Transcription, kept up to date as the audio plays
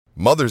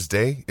Mother's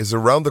Day is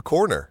around the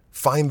corner.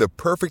 Find the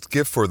perfect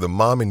gift for the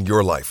mom in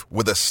your life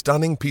with a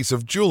stunning piece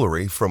of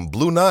jewelry from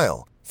Blue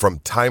Nile. From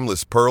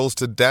timeless pearls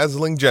to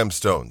dazzling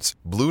gemstones,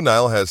 Blue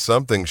Nile has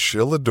something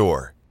she'll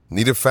adore.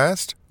 Need it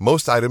fast?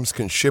 Most items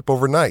can ship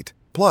overnight.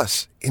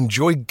 Plus,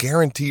 enjoy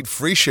guaranteed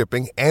free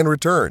shipping and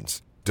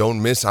returns.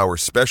 Don't miss our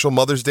special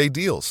Mother's Day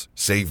deals.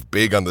 Save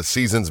big on the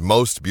season's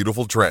most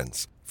beautiful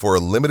trends. For a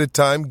limited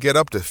time, get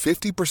up to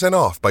 50%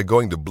 off by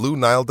going to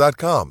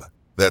BlueNile.com.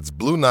 That's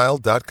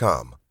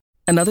BlueNile.com.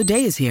 Another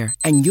day is here,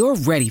 and you're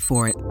ready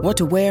for it. What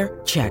to wear?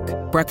 Check.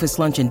 Breakfast,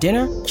 lunch, and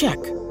dinner?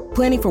 Check.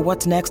 Planning for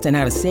what's next and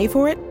how to save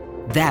for it?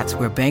 That's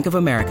where Bank of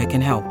America can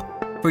help.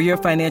 For your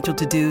financial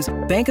to-dos,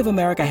 Bank of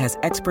America has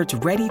experts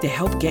ready to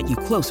help get you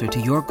closer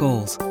to your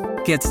goals.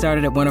 Get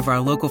started at one of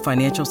our local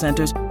financial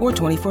centers or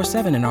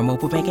 24/7 in our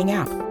mobile banking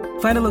app.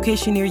 Find a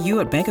location near you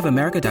at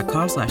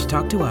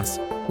bankofamerica.com/talktous.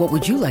 What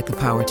would you like the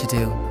power to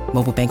do?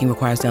 Mobile banking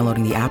requires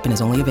downloading the app and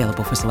is only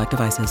available for select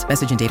devices.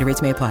 Message and data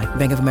rates may apply.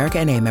 Bank of America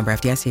N.A., member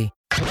FDIC.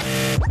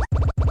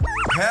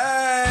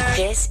 Hey!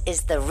 This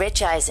is the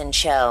Rich Eisen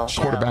Show.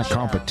 Quarterback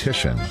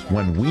competition.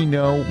 When we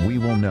know, we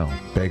will know.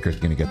 Baker's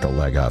going to get the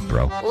leg up,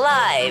 bro.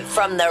 Live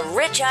from the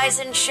Rich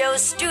Eisen Show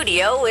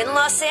studio in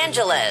Los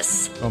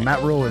Angeles. Well,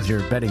 Matt Rule is your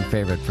betting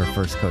favorite for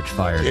first coach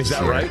fired. Is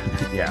that right?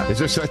 Yeah. Is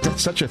there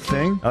such a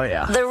thing? Oh,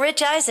 yeah. The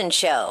Rich Eisen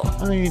Show.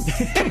 I mean,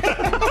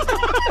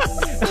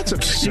 that's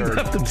absurd.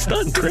 Nothing's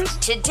done, Chris.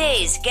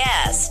 Today's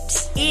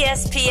guests,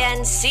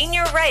 ESPN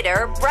senior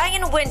writer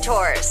Brian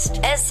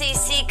Windhorst,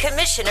 SEC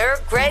Commissioner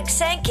Greg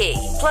Sankey,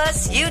 plus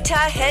Utah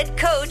head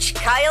coach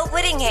Kyle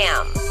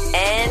Whittingham.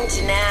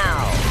 And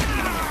now,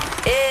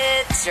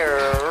 it's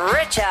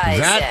Rich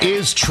Eisen. That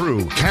is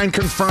true. Can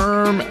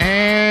confirm,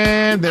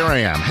 and there I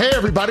am. Hey,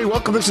 everybody.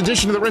 Welcome to this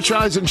edition of the Rich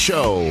Eisen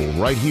Show,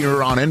 right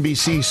here on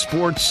NBC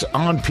Sports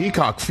on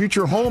Peacock,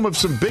 future home of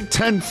some Big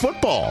Ten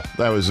football.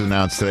 That was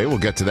announced today. We'll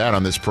get to that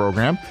on this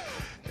program.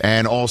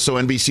 And also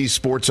NBC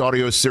Sports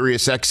Audio,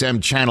 Sirius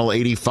XM Channel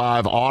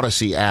 85,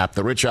 Odyssey app,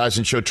 the Rich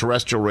Eisen Show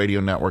terrestrial radio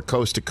network,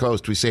 coast to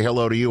coast. We say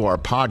hello to you, our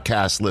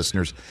podcast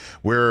listeners.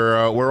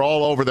 We're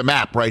all over the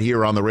map right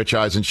here on the Rich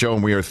Eisen Show,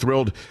 and we are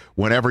thrilled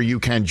whenever you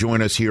can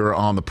join us here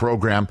on the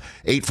program.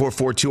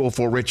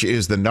 844-204-RICH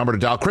is the number to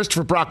dial.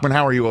 Christopher Brockman,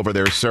 how are you over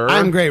there, sir?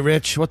 I'm great,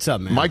 Rich. What's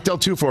up, man? Mike Del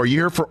Tufo, are you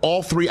here for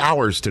all 3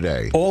 hours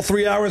today? All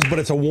 3 hours, but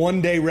it's a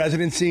one-day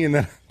residency, and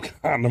then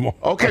I'm gone.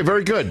 Okay,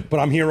 very good. But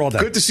I'm here all day.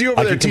 Good to see you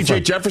over there, TJ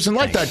Jefferson.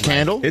 Light that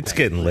candle. It's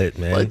getting lit,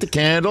 man. Light the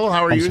candle.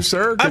 How are you,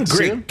 sir? Good I'm to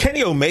see you. great.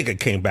 Kenny Omega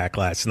came back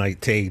last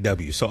night to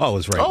AEW, so I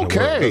was right.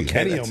 Okay.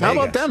 Kenny Omega. How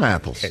about them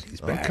apples?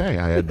 Kenny's back. Okay,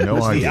 I had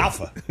no idea. The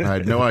alpha. I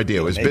had no idea.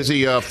 I was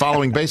busy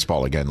following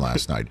baseball again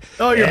last night.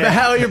 Oh, you're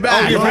back. You're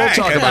back. We'll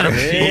talk about him.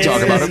 We'll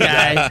talk about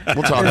him.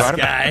 We'll talk about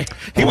him.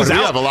 He was We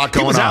out. have a lot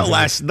going He was on. out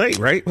last night,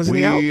 right? Wasn't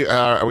he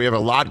out? We have a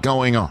lot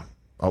going on.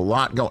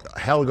 Lots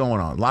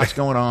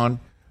going on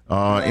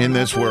in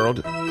this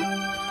world.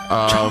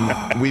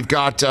 We've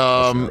got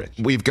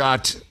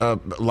a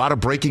lot of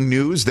breaking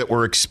news that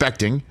we're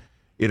expecting.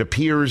 It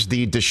appears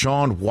the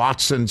Deshaun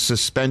Watson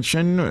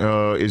suspension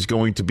is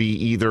going to be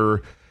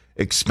either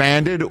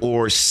expanded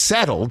or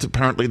settled.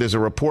 Apparently, there's a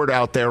report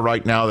out there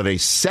right now that a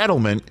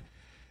settlement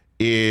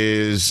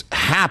is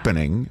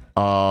happening,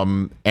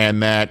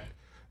 and that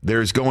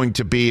there's going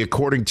to be,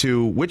 according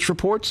to which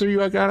reports are you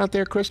got out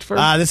there, Christopher?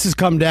 This has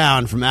come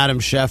down from Adam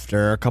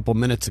Schefter a couple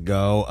minutes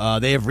ago.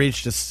 They have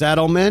reached a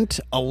settlement,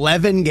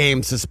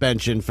 11-game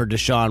suspension for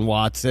Deshaun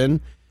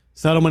Watson.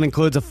 Settlement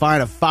includes a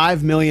fine of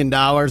 $5 million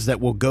that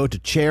will go to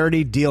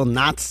charity. Deal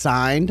not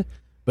signed,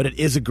 but it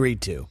is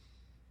agreed to.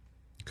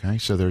 Okay,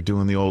 so they're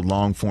doing the old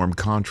long-form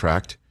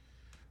contract.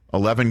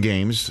 11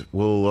 games.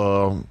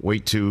 We'll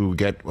wait to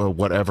get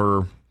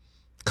whatever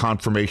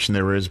confirmation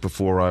there is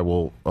before I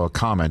will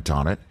comment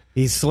on it.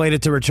 He's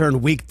slated to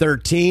return Week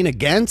 13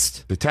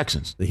 against the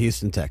Texans, the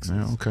Houston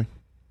Texans. Yeah, okay.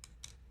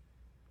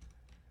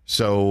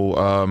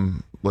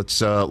 So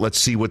let's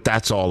see what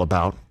that's all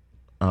about.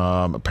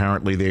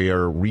 Apparently, they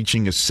are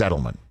reaching a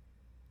settlement,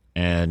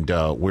 and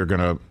we're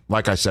gonna,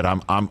 like I said,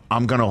 I'm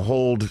gonna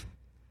hold.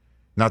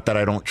 Not that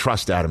I don't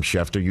trust Adam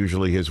Schefter.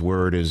 Usually, his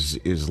word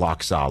is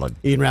lock solid.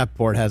 Ian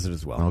Rappaport has it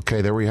as well.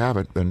 Okay, there we have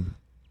it. Then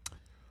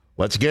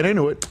let's get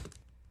into it.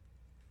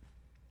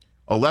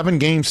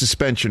 11-game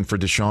suspension for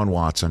Deshaun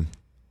Watson.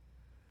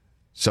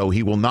 So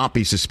he will not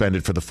be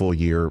suspended for the full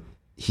year.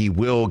 He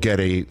will get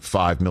a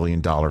 $5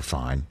 million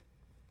fine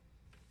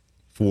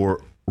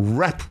for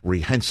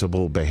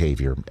reprehensible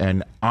behavior.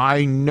 And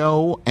I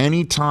know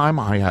anytime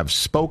I have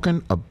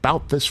spoken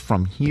about this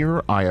from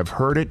here, I have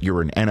heard it.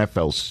 You're an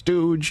NFL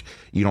stooge.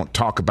 You don't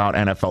talk about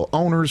NFL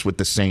owners with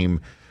the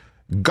same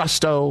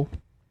gusto.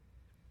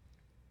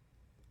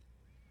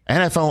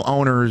 NFL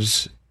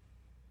owners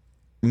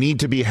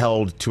need to be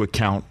held to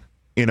account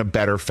in a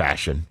better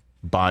fashion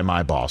by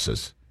my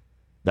bosses.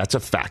 That's a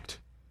fact.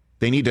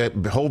 They need to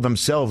hold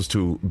themselves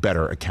to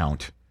better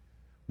account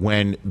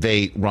when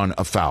they run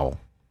afoul.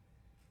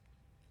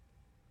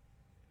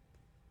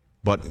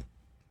 But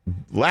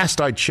last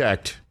I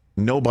checked,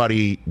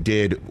 nobody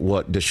did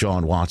what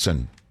Deshaun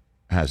Watson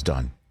has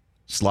done.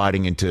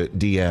 sliding into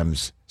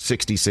DMs,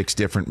 66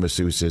 different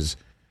masseuses.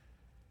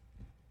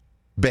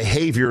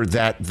 Behavior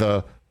that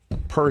the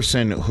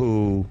person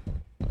who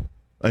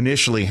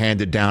initially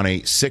handed down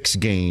a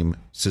 6-game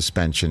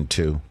suspension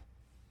to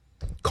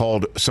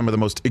called some of the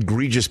most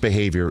egregious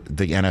behavior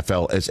the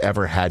NFL has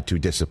ever had to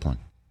discipline.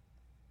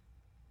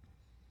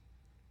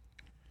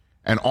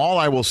 And all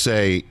I will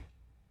say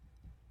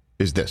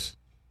is this.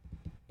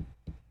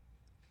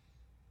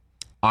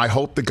 I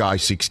hope the guy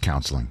seeks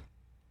counseling.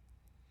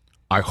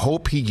 I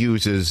hope he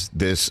uses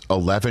this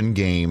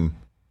 11-game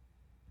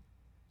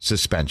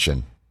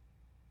suspension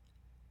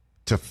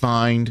to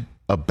find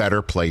a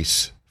better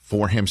place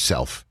for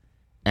himself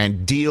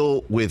and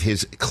deal with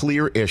his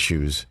clear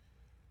issues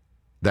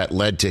that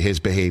led to his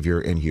behavior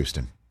in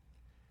Houston.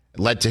 It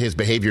led to his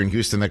behavior in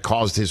Houston that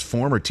caused his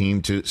former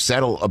team to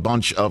settle a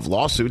bunch of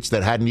lawsuits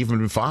that hadn't even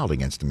been filed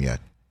against him yet.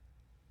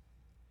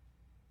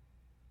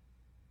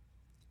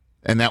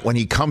 And that when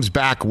he comes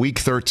back week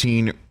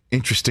 13,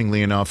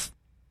 interestingly enough,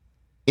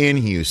 in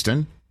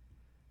Houston,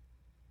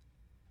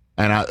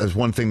 and as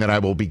one thing that I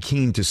will be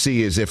keen to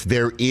see is if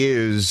there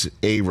is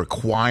a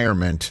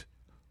requirement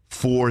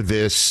for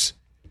this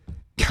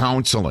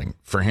counseling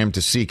for him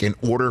to seek in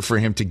order for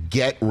him to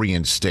get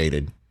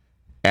reinstated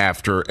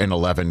after an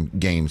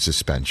 11-game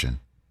suspension.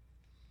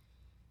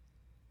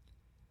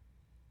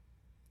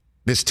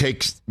 This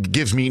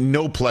gives me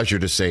no pleasure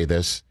to say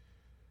this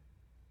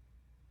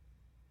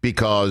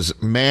because,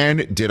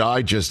 man, did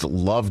I just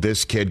love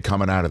this kid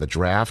coming out of the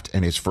draft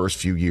and his first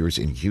few years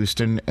in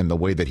Houston, and the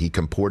way that he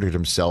comported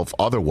himself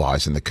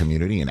otherwise in the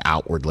community and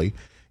outwardly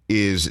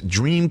is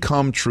dream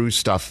come true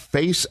stuff,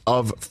 face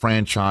of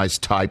franchise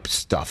type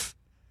stuff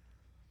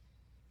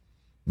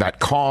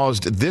that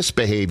caused this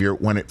behavior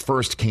when it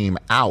first came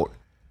out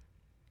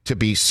to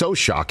be so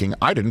shocking.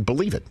 I didn't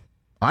believe it.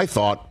 I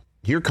thought,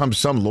 here comes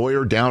some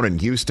lawyer down in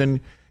Houston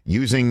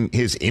using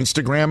his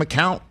Instagram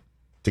account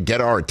to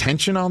get our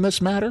attention on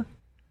this matter.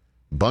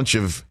 Bunch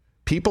of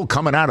people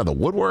coming out of the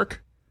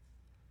woodwork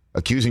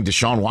accusing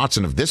Deshaun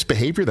Watson of this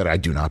behavior that I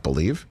do not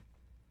believe.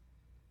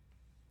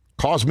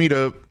 Caused me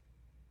to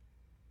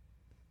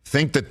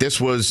think that this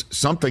was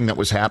something that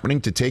was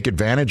happening to take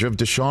advantage of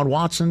Deshaun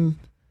Watson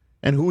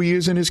and who he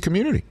is in his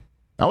community.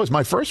 That was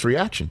my first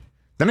reaction.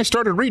 Then I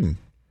started reading.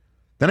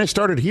 Then I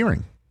started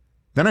hearing.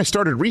 Then I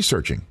started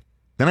researching.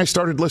 Then I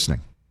started listening.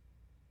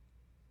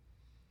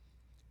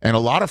 And a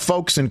lot of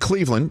folks in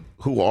Cleveland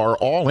who are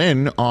all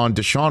in on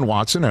Deshaun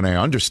Watson, and I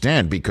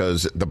understand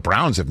because the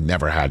Browns have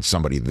never had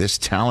somebody this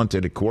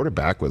talented at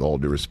quarterback, with all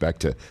due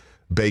respect to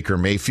Baker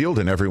Mayfield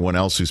and everyone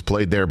else who's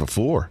played there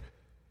before.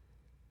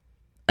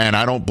 And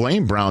I don't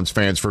blame Browns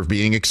fans for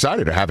being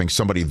excited or having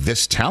somebody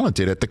this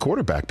talented at the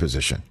quarterback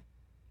position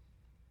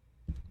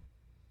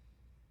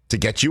to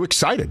get you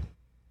excited.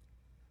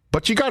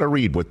 But you got to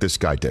read what this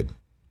guy did.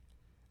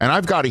 And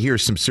I've got to hear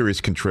some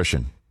serious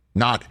contrition,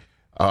 not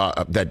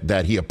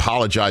that he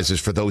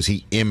apologizes for those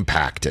he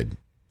impacted.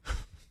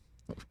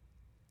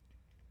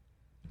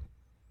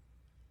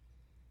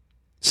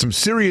 Some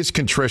serious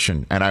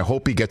contrition, and I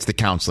hope he gets the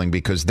counseling,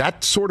 because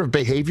that sort of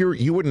behavior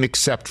you wouldn't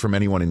accept from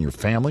anyone in your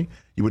family.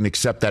 You wouldn't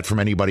accept that from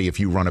anybody if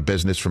you run a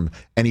business, from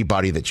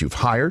anybody that you've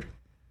hired.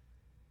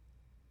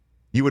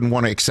 You wouldn't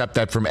want to accept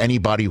that from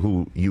anybody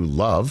who you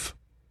love.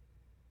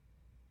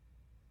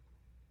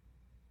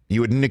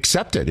 You wouldn't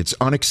accept it. It's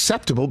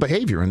unacceptable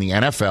behavior. And the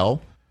NFL,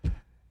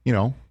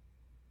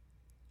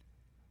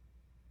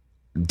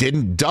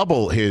 didn't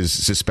double his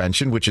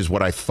suspension, which is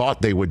what I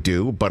thought they would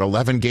do. But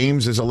 11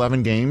 games is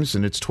 11 games,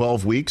 and it's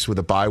 12 weeks with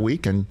a bye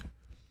week.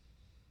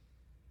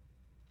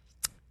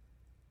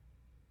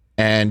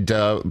 And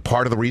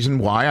part of the reason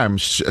why I'm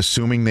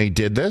assuming they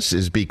did this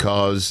is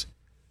because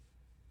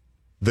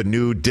the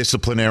new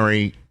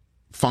disciplinary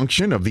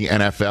function of the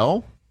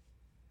NFL,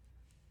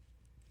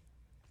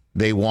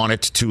 they want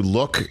it to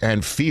look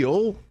and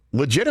feel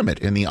legitimate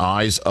in the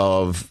eyes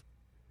of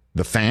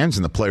the fans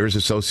and the Players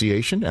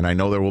Association. And I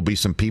know there will be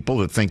some people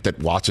that think that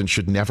Watson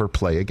should never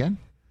play again.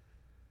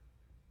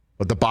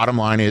 But the bottom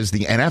line is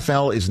the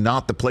NFL is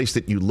not the place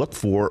that you look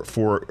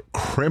for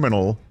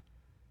criminal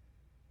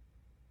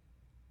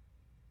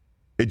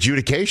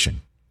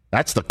adjudication.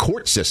 That's the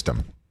court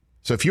system.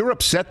 So if you're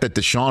upset that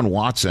Deshaun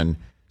Watson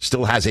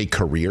still has a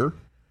career,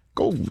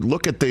 go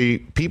look at the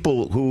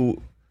people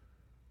who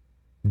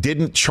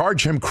didn't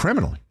charge him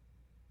criminally.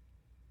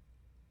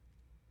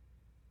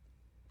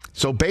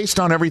 So based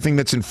on everything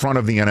that's in front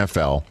of the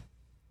NFL,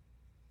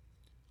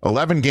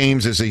 11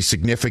 games is a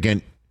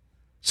significant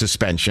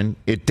suspension.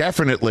 It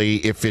definitely,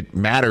 if it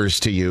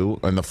matters to you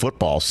in the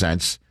football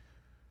sense,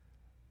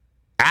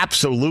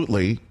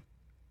 absolutely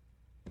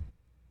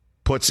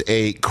puts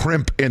a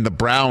crimp in the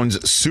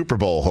Browns' Super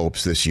Bowl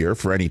hopes this year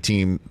for any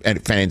team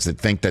and fans that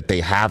think that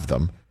they have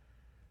them.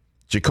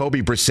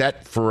 Jacoby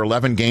Brissett for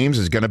 11 games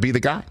is going to be the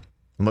guy,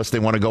 unless they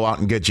want to go out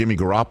and get Jimmy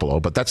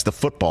Garoppolo, but that's the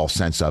football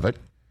sense of it.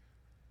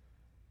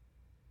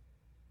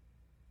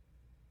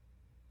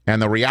 And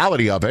the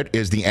reality of it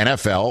is the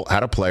NFL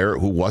had a player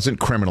who wasn't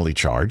criminally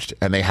charged,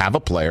 and they have a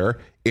player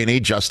in a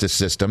justice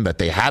system that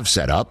they have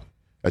set up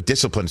a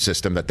discipline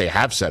system that they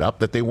have set up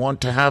that they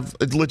want to have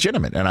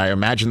legitimate. And I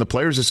imagine the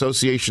Players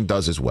Association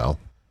does as well.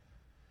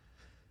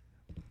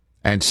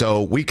 And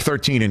so week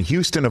 13 in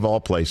Houston, of all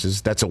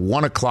places, that's a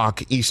 1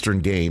 o'clock Eastern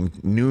game,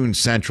 noon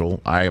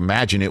Central. I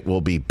imagine it will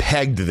be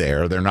pegged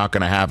there. They're not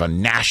going to have a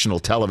national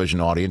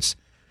television audience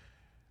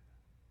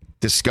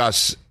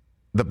discuss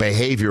the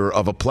behavior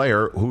of a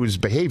player whose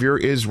behavior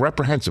is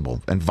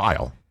reprehensible and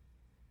vile.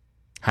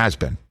 Has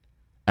been.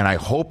 And I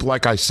hope,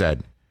 like I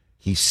said,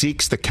 he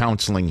seeks the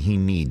counseling he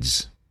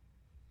needs.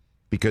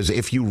 Because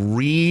if you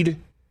read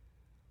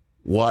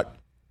what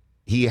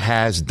he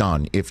has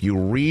done, if you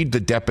read the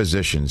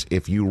depositions,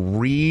 if you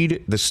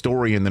read the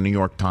story in the New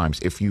York Times,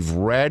 if you've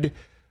read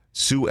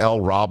Sue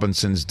L.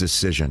 Robinson's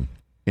decision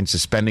in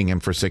suspending him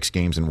for 6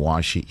 games and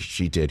why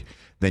she did,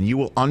 then you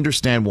will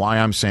understand why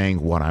I'm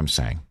saying what I'm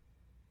saying.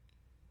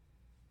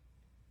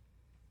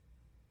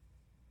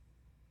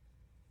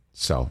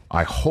 So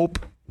I hope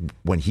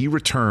when he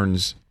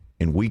returns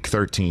in week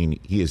 13,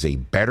 he is a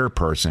better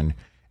person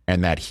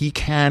and that he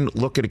can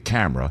look at a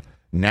camera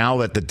now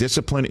that the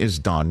discipline is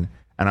done.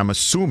 And I'm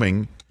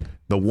assuming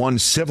the one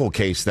civil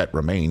case that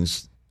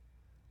remains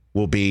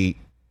will be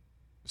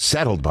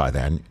settled by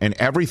then. And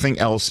everything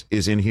else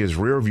is in his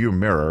rearview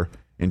mirror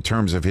in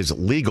terms of his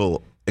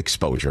legal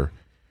exposure,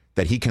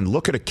 that he can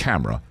look at a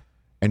camera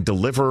and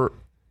deliver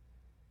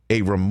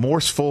a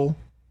remorseful,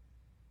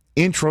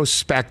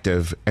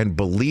 introspective, and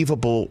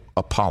believable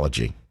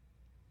apology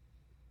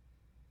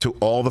to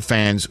all the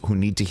fans who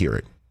need to hear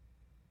it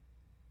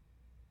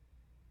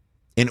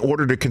in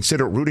order to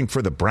consider rooting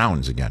for the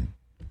Browns again.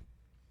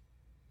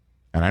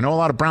 And I know a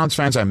lot of Browns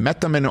fans. I met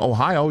them in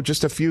Ohio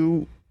just a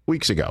few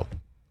weeks ago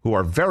who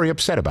are very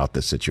upset about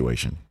this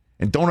situation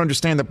and don't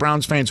understand the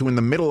Browns fans who in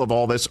the middle of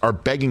all this are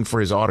begging for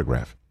his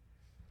autograph.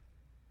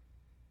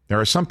 There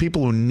are some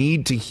people who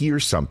need to hear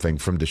something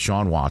from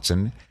Deshaun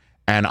Watson,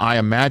 and I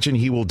imagine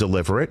he will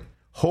deliver it,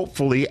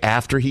 hopefully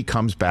after he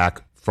comes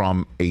back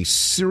from a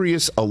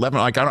serious 11.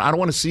 Like, I don't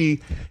want to see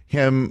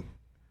him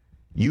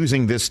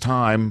using this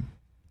time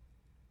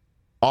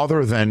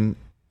other than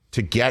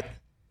to get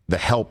the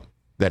help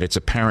that it's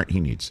apparent he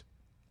needs.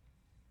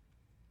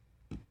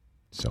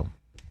 So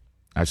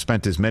I've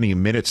spent as many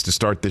minutes to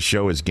start this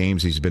show as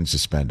games he's been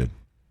suspended.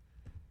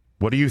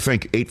 What do you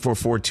think?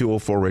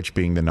 844-204-RICH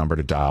being the number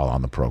to dial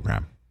on the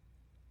program.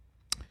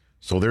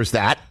 So there's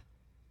that.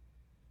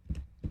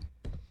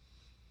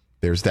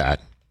 There's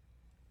that.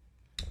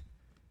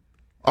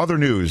 Other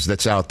news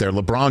that's out there.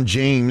 LeBron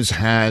James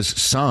has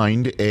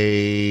signed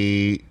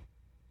a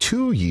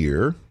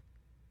 2-year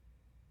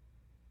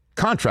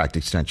contract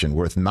extension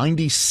worth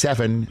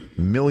 $97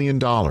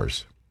 million.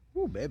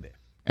 Ooh, baby.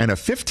 And a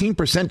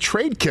 15%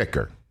 trade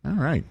kicker. All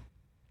right.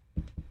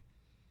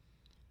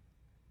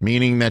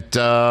 Meaning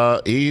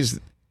that he's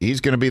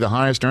going to be the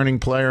highest earning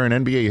player in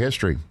NBA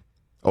history.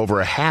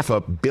 Over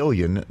 $500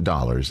 million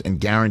in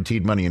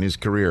guaranteed money in his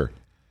career.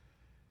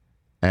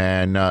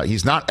 And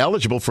he's not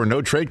eligible for a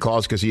no trade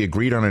clause because he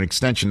agreed on an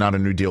extension, not a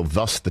new deal,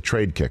 thus the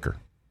trade kicker.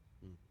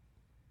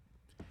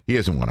 He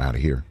hasn't won out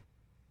of here.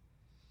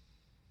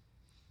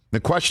 The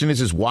question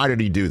is why did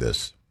he do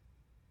this?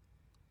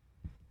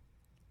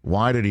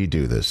 Why did he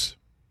do this?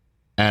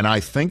 And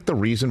I think the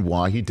reason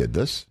why he did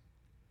this,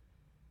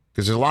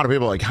 because there's a lot of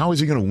people like, how is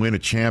he going to win a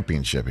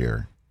championship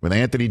here with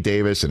Anthony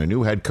Davis and a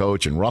new head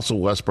coach and Russell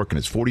Westbrook and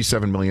his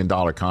 $47 million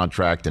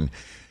contract and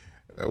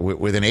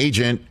with an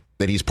agent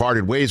that he's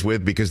parted ways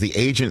with because the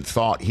agent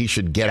thought he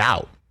should get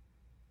out.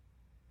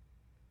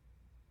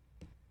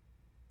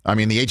 I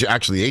mean, the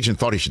agent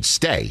thought he should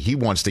stay. He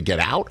wants to get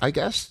out, I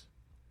guess.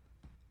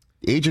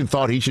 The agent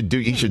thought he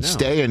should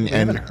stay and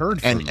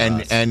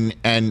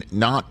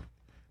not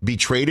be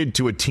traded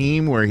to a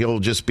team where he'll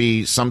just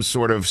be some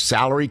sort of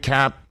salary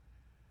cap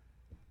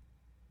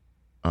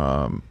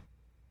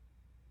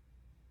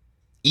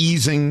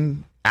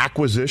easing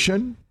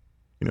acquisition,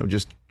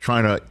 just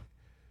trying to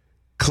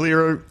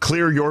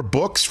clear your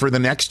books for the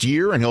next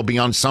year, and he'll be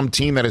on some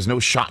team that has no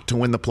shot to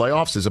win the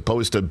playoffs, as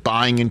opposed to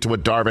buying into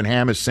what Darvin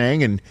Ham is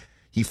saying, and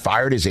he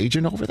fired his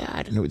agent over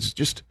that, and it was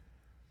just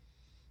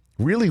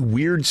really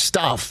weird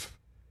stuff.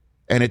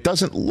 And it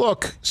doesn't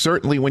look,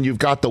 certainly when you've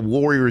got the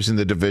Warriors in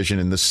the division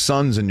and the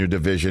Suns in your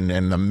division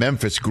and the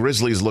Memphis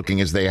Grizzlies looking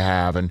as they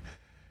have, and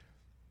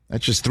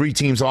that's just 3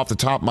 teams off the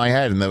top of my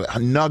head, and the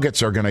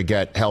Nuggets are going to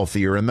get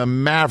healthier, and the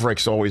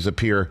Mavericks always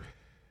appear,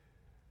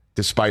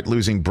 despite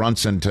losing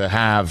Brunson, to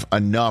have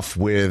enough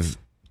with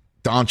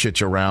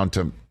Doncic around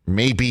to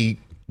maybe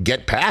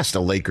get past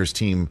a Lakers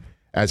team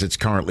as it's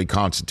currently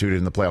constituted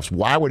in the playoffs.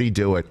 Why would he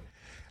do it?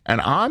 And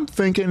I'm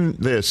thinking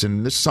this,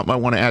 and this is something I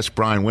want to ask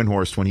Brian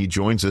Windhorst when he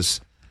joins us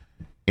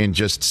in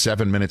just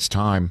 7 minutes'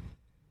 time,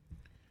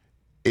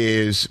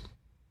 is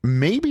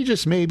maybe,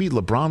 just maybe,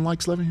 LeBron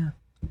likes living here.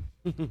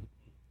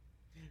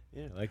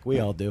 Yeah, like we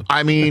all do.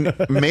 I mean,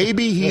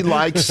 maybe he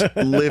likes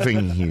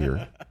living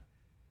here.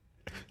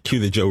 Cue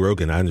the Joe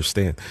Rogan, I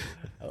understand.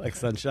 I like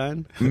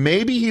sunshine.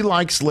 Maybe he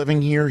likes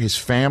living here. His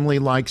family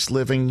likes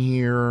living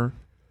here.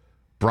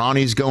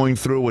 Bronny's going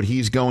through what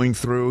he's going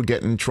through,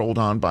 getting trolled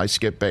on by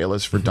Skip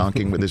Bayless for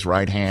dunking with his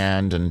right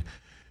hand, and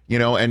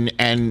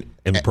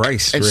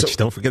Bryce, and Rich. so,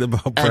 don't forget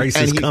about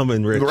Bryce is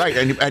coming, Rich. Right,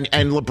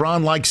 and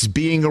LeBron likes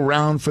being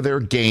around for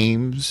their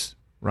games,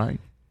 right?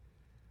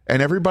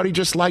 And everybody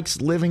just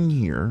likes living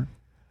here.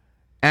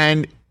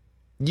 And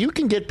you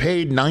can get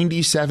paid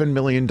 $97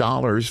 million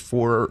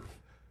for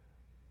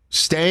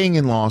staying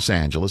in Los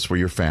Angeles where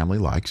your family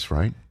likes,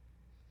 right?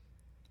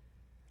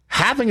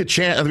 Having a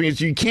chance. I mean,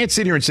 you can't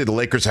sit here and say the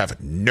Lakers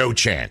have no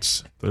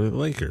chance. The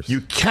Lakers.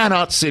 You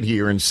cannot sit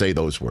here and say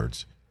those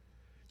words.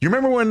 You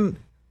remember when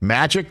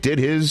Magic did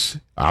his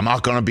I'm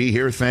not going to be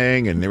here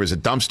thing, and there was a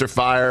dumpster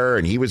fire,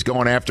 and he was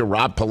going after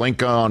Rob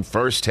Pelinka on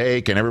First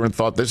Take, and everyone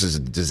thought this is a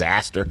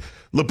disaster.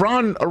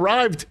 LeBron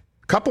arrived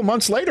a couple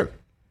months later.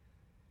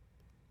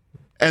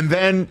 And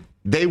then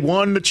they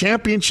won the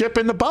championship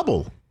in the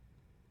bubble.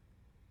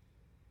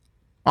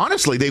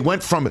 Honestly, they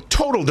went from a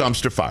total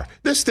dumpster fire.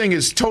 This thing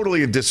is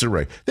totally in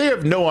disarray. They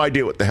have no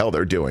idea what the hell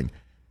they're doing.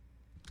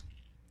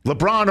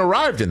 LeBron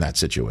arrived in that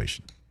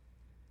situation.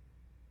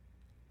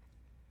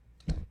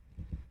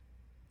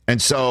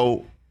 And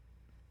so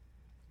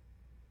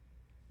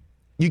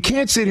you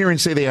can't sit here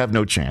and say they have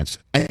no chance.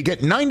 And you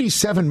get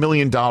 $97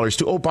 million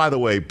to, oh, by the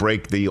way,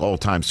 break the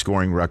all-time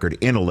scoring record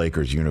in a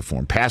Lakers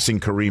uniform, passing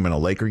Kareem in a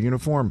Laker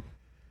uniform,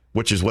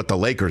 which is what the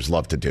Lakers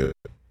love to do.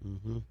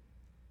 Mm-hmm.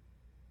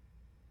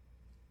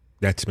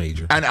 That's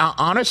major. And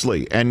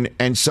honestly,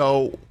 and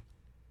so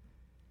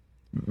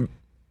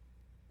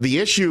the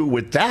issue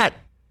with that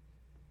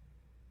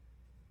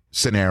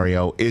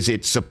scenario is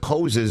it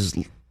supposes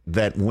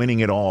that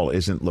winning it all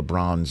isn't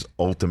LeBron's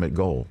ultimate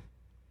goal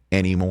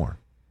anymore.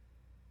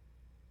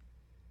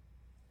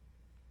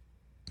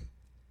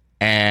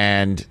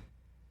 And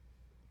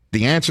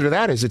the answer to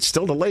that is it's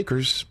still the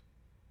Lakers.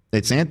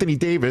 It's Anthony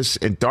Davis,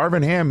 and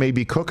Darvin Ham may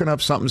be cooking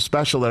up something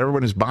special that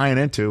everyone is buying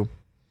into.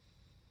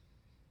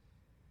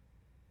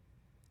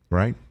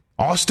 Right?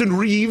 Austin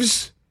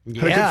Reeves had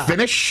a good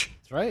finish.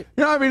 That's right.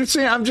 You know, I mean,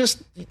 see, I'm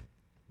just,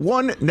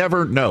 one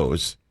never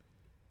knows.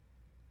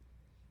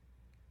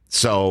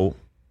 So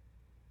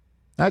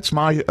that's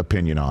my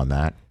opinion on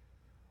that.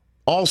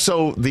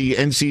 Also, the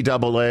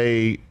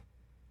NCAA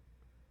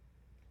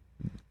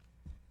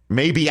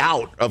may be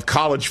out of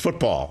college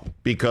football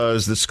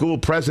because the school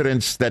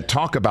presidents that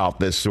talk about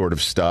this sort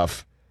of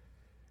stuff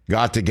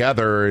got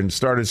together and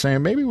started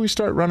saying, maybe we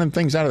start running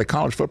things out of the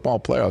college football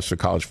playoffs for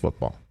college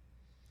football.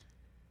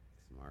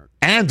 Smart.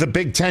 And the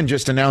Big Ten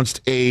just announced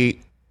a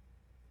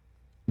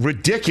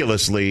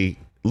ridiculously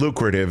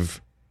lucrative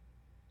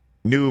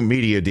new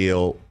media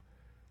deal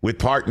with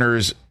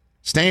partners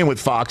staying with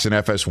Fox and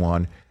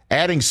FS1,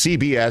 adding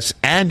CBS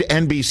and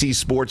NBC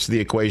Sports to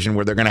the equation,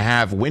 where they're going to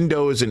have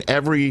windows in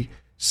every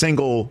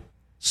single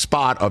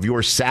spot of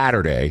your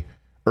Saturday.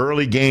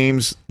 Early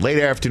games, late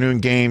afternoon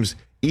games,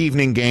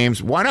 evening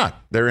games. Why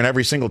not? They're in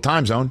every single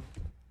time zone.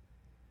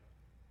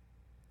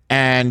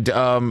 And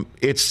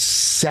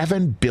it's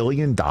 $7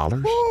 billion.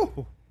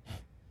 Woo.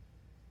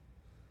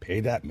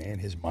 Pay that man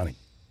his money.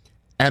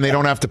 And they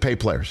don't have to pay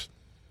players.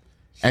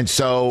 And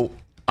so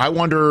I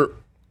wonder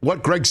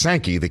what Greg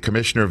Sankey, the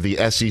commissioner of the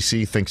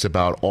SEC, thinks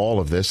about all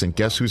of this. And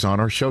guess who's on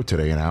our show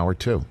today in hour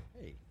two?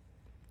 Hey.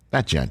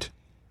 That gent.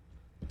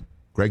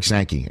 Greg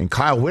Sankey. And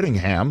Kyle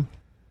Whittingham,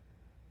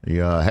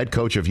 the head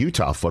coach of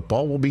Utah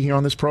football, will be here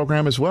on this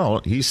program as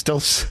well. He's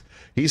still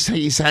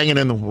he's hanging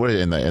in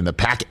the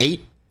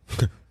Pac-8.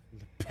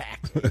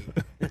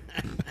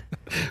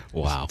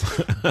 Wow.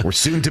 We're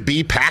soon to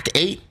be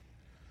Pac-8.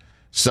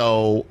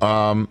 So,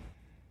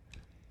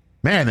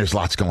 man, there's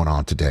lots going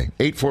on today.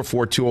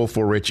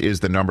 844-204-RICH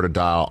is the number to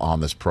dial on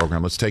this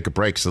program. Let's take a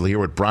break so hear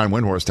what Brian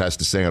Windhorst has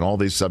to say on all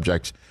these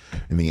subjects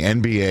in the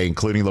NBA,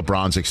 including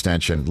LeBron's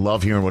extension.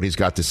 Love hearing what he's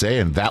got to say,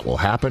 and that will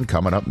happen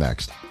coming up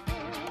next.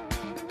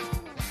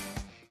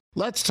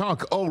 Let's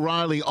talk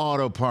O'Reilly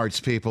Auto Parts,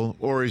 people,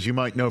 or as you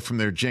might know from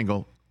their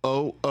jingle,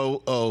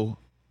 O-O-O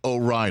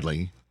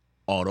O'Reilly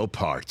Auto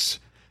Parts.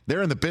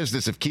 They're in the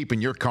business of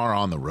keeping your car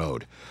on the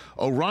road.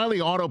 O'Reilly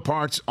Auto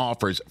Parts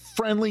offers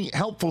friendly,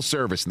 helpful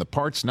service and the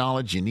parts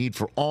knowledge you need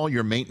for all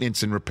your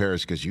maintenance and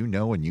repairs, because you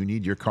know when you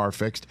need your car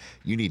fixed,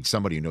 you need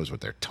somebody who knows what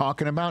they're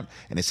talking about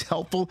and is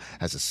helpful,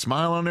 has a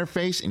smile on their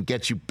face, and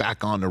gets you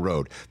back on the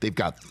road. They've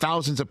got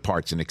thousands of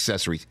parts and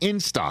accessories in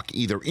stock,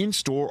 either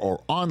in-store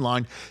or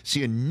online, so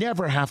you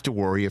never have to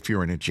worry if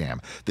you're in a jam.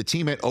 The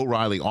team at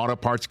O'Reilly Auto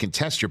Parts can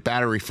test your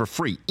battery for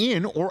free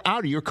in or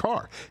out of your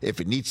car.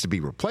 If it needs to be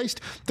replaced,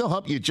 they'll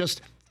help you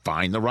just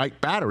find the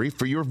right battery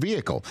for your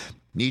vehicle.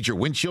 Need your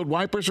windshield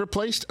wipers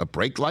replaced, a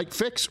brake light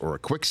fix, or a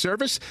quick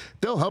service?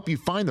 They'll help you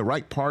find the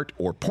right part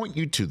or point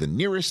you to the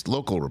nearest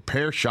local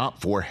repair shop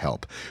for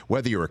help.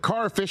 Whether you're a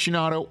car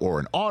aficionado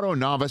or an auto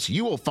novice,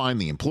 you will find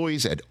the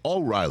employees at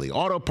O'Reilly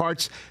Auto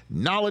Parts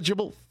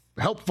knowledgeable,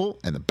 helpful,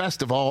 and the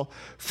best of all,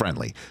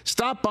 friendly.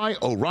 Stop by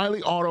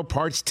O'Reilly Auto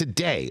Parts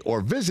today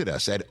or visit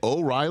us at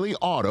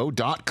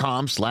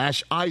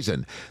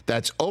O'ReillyAuto.com/Eisen.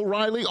 That's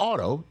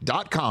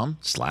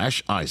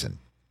O'ReillyAuto.com/Eisen.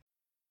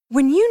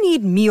 When you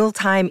need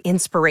mealtime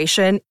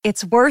inspiration,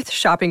 it's worth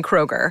shopping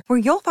Kroger, where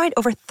you'll find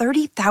over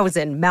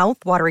 30,000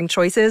 mouth-watering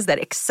choices that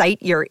excite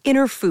your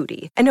inner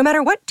foodie. And no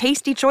matter what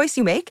tasty choice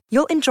you make,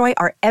 you'll enjoy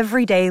our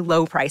everyday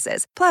low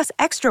prices, plus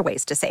extra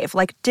ways to save,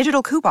 like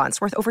digital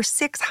coupons worth over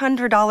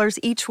 $600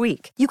 each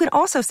week. You can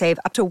also save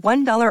up to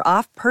 $1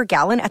 off per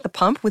gallon at the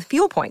pump with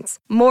fuel points.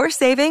 More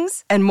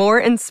savings and more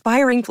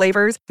inspiring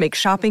flavors make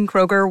shopping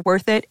Kroger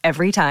worth it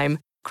every time.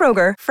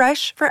 Kroger,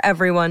 fresh for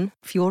everyone.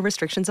 Fuel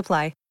restrictions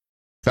apply.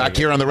 Back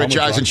here on the Rich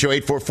Eisen Show,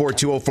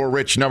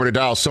 844-204-RICH, number to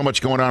dial. So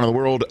much going on in the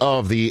world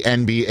of the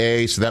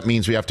NBA, so that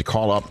means we have to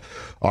call up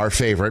our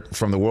favorite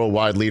from the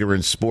worldwide leader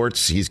in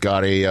sports. He's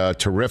got a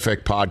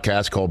terrific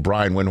podcast called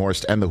Brian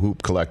Windhorst and the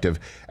Hoop Collective.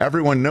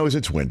 Everyone knows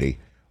it's windy.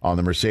 On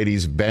the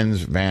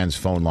Mercedes-Benz Vans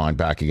phone line,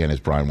 back again is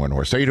Brian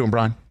Windhorst. How you doing,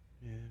 Brian?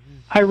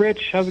 Hi,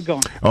 Rich. How's it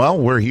going? Well,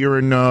 we're here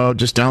in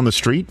just down the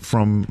street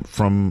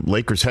from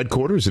Lakers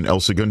headquarters in El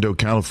Segundo,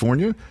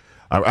 California.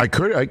 I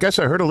guess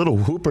I heard a little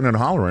whooping and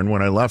hollering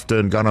when I left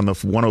and got on the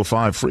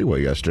 105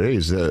 freeway yesterday.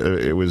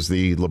 It was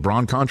the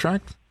LeBron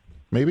contract,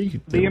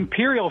 maybe? The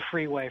Imperial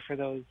Freeway for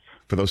those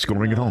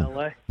scoring at home.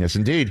 LA. Yes,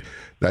 indeed.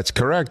 That's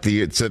correct.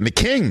 It's the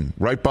King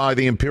right by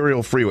the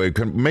Imperial Freeway.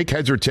 Can make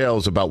heads or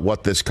tails about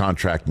what this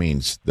contract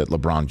means that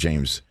LeBron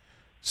James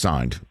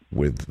signed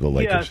with the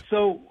Lakers. Yeah,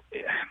 so,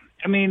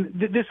 I mean,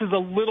 this is a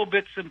little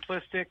bit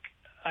simplistic,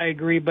 I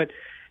agree, but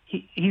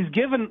he's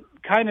given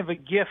kind of a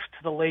gift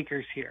to the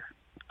Lakers here.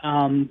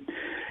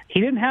 He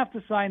didn't have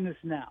to sign this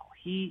now.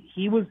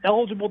 He was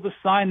eligible to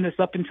sign this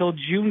up until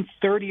June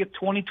 30th,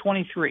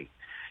 2023.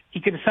 He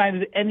could have signed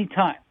it at any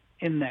time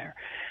in there.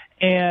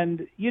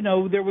 And, you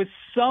know, there was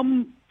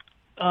some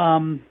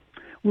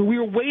we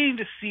were waiting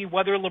to see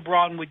whether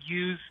LeBron would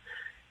use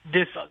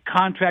this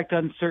contract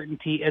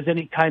uncertainty as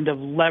any kind of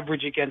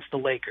leverage against the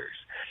Lakers.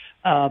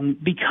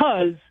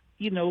 Because,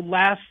 you know,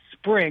 last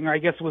spring, or I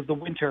guess it was the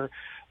winter,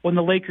 when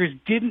the Lakers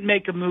didn't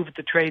make a move at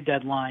the trade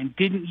deadline,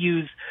 didn't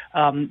use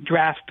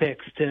draft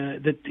picks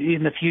in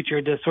the future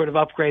to sort of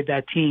upgrade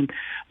that team,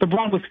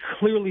 LeBron was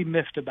clearly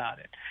miffed about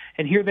it.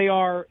 And here they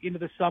are into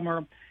the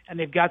summer, and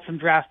they've got some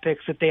draft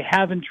picks that they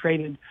haven't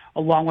traded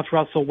along with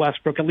Russell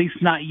Westbrook, at least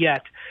not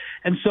yet.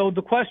 And so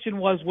the question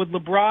was, would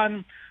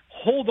LeBron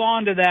hold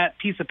on to that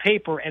piece of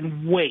paper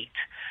and wait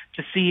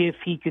to see if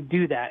he could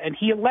do that? And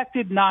he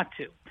elected not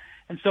to.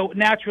 And so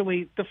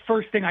naturally, the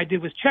first thing I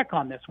did was check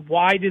on this.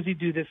 Why does he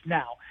do this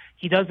now?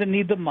 He doesn't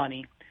need the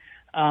money.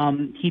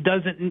 He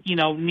doesn't,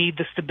 need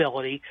the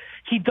stability.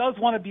 He does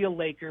want to be a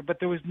Laker, but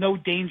there was no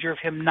danger of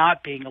him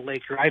not being a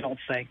Laker, I don't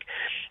think.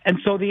 And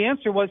so the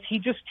answer was he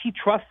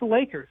trusts the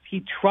Lakers.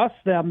 He trusts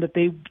them that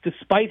they,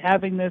 despite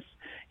having this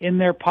in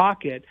their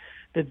pocket,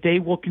 that they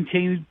will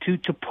continue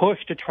to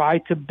push to try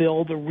to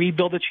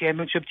rebuild a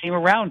championship team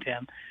around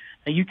him.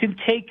 Now, you can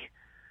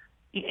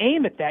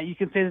aim at that. You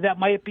can say that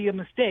might be a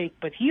mistake,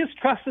 but he has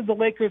trusted the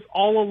Lakers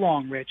all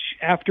along, Rich.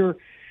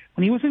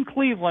 When he was in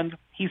Cleveland,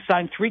 he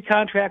signed 3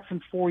 contracts in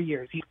 4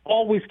 years. He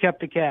always kept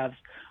the Cavs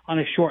on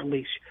a short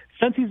leash.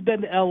 Since he's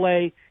been to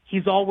L.A.,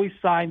 he's always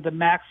signed the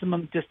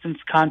maximum distance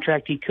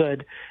contract he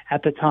could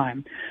at the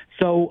time.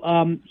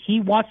 So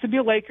he wants to be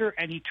a Laker,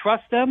 and he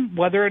trusts them.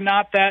 Whether or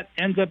not that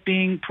ends up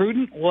being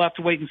prudent, we'll have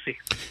to wait and see.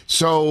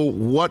 So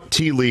what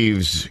tea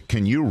leaves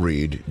can you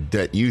read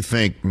that you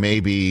think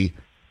maybe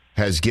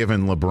has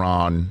given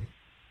LeBron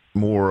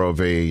more of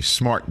a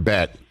smart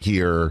bet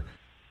here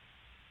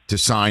to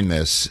sign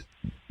this?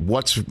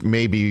 What's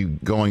maybe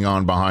going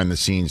on behind the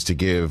scenes to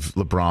give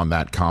LeBron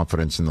that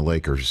confidence in the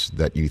Lakers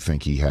that you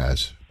think he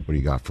has? What do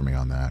you got for me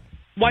on that?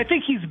 Well, I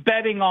think he's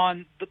betting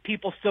on the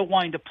people still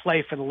wanting to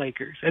play for the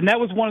Lakers. And that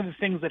was one of the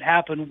things that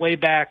happened way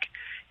back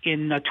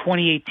in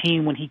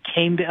 2018 when he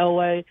came to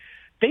L.A.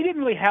 They didn't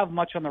really have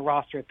much on the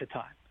roster at the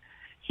time.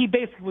 He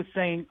basically was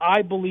saying,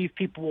 I believe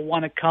people will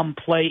want to come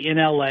play in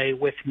L.A.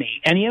 with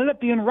me. And he ended up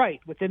being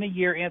right. Within a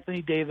year,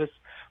 Anthony Davis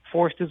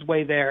forced his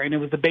way there, and it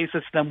was the basis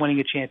of them winning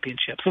a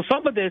championship. So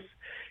some of this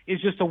is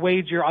just a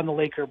wager on the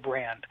Laker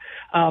brand.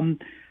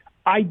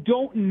 I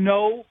don't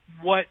know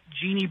what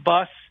Jeannie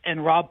Buss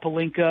and Rob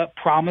Pelinka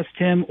promised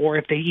him, or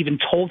if they even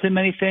told him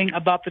anything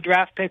about the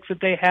draft picks that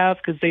they have,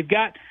 because they've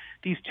got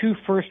these 2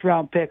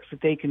 first-round picks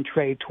that they can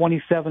trade,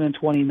 27 and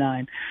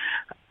 29.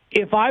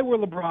 If I were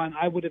LeBron,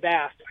 I would have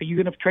asked, are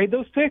you going to trade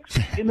those picks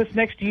in this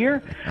next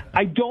year?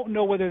 I don't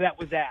know whether that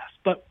was asked.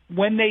 But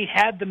when they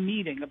had the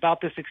meeting about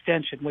this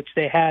extension, which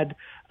they had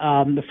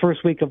the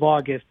first week of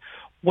August,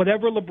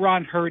 whatever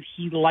LeBron heard,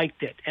 he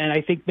liked it. And I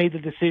think made the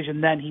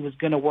decision then he was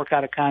going to work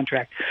out a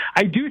contract.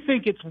 I do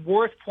think it's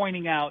worth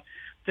pointing out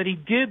that he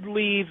did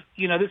leave,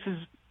 this is,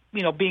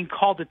 being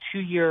called a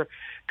 2-year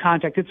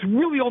contract. It's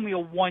really only a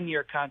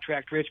 1-year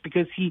contract, Rich,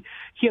 because he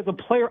has a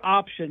player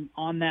option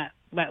on that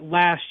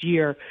last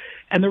year.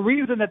 And the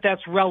reason that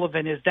that's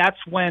relevant is that's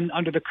when,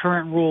 under the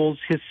current rules,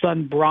 his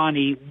son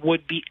Bronny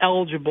would be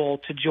eligible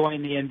to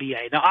join the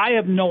NBA. Now, I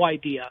have no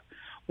idea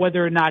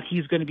whether or not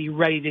he's going to be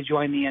ready to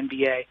join the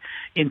NBA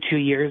in 2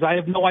 years. I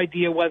have no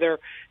idea whether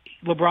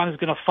LeBron is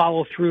going to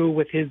follow through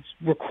with his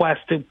request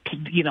to,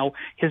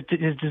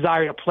 his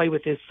desire to play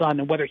with his son,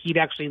 and whether he'd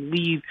actually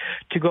leave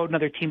to go to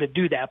another team to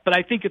do that. But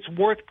I think it's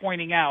worth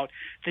pointing out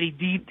that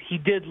he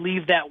did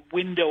leave that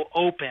window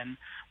open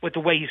with the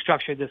way he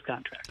structured this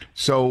contract.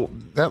 So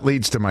that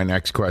leads to my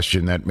next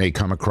question that may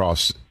come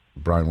across,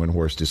 Brian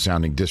Windhorst, as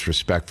sounding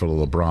disrespectful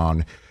to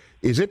LeBron.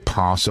 Is it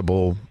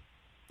possible,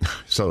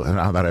 so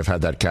now that I've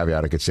had that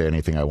caveat, I could say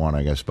anything I want,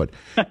 I guess, but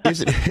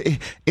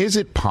is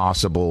it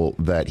possible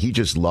that he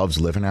just loves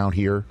living out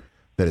here,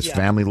 that his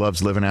family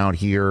loves living out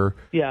here,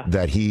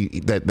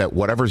 that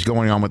whatever's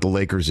going on with the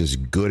Lakers is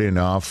good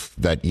enough,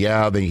 that,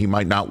 he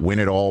might not win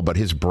it all, but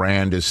his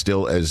brand is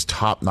still as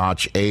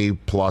top-notch,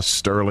 A-plus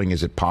sterling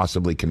as it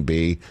possibly can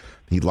be.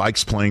 He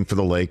likes playing for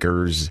the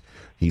Lakers.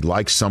 He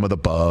likes some of the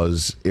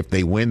buzz. If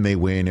they win, they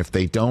win. If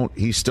they don't,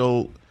 he's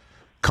still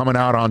coming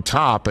out on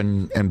top,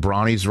 and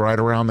Bronny's right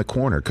around the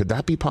corner. Could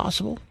that be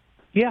possible?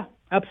 Yeah,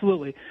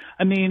 absolutely.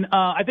 I mean,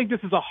 I think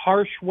this is a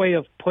harsh way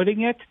of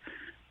putting it.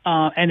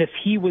 And if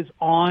he was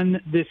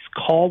on this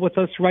call with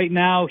us right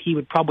now, he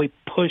would probably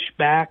push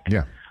back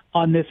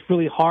on this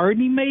really hard.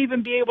 And he may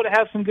even be able to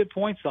have some good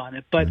points on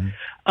it. But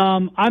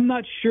I'm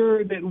not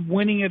sure that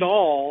winning it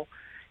all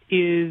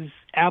is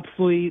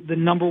absolutely the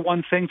number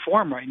one thing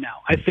for him right now.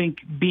 I think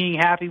being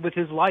happy with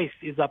his life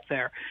is up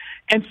there.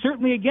 And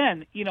certainly,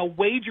 again,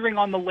 wagering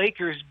on the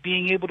Lakers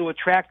being able to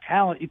attract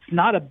talent, it's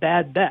not a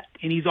bad bet.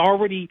 And he's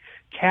already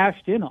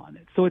cashed in on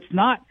it. So it's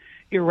not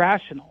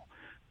irrational.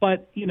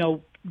 But,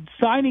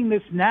 signing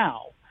this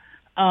now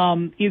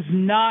is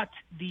not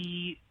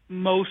the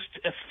most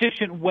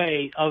efficient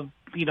way of,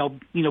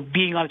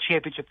 being on a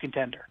championship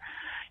contender.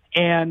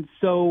 And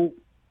so,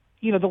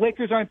 the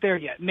Lakers aren't there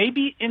yet.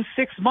 Maybe in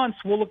 6 months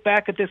we'll look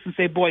back at this and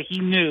say, boy, he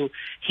knew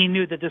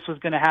that this was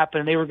going to happen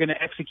and they were going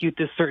to execute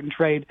this certain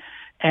trade,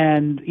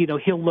 and,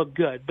 he'll look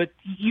good. But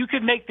you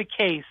could make the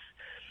case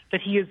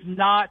that he is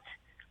not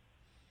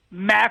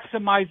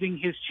maximizing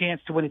his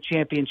chance to win a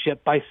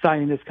championship by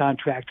signing this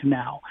contract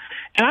now.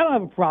 And I don't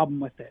have a problem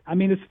with it. I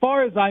mean, as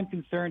far as I'm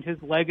concerned,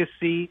 his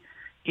legacy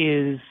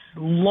is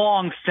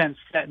long since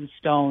set in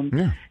stone.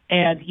 Yeah.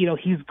 And,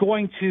 he's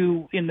going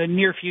to, in the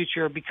near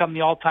future, become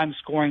the all-time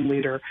scoring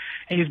leader.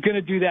 And he's going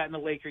to do that in the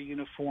Laker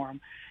uniform.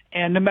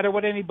 And no matter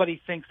what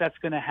anybody thinks, that's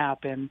going to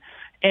happen.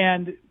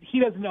 And he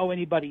doesn't owe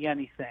anybody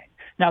anything.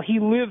 Now, he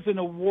lives in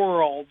a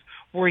world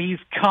where he's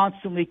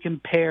constantly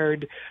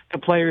compared to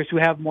players who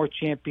have more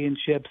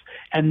championships,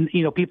 and,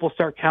 people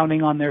start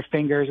counting on their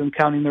fingers and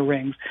counting the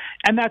rings.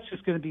 And that's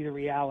just going to be the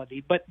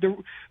reality. But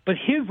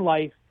his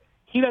life,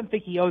 he doesn't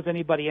think he owes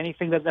anybody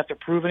anything, doesn't have to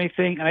prove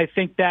anything. And I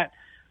think that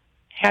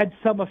had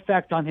some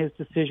effect on his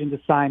decision to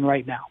sign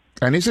right now.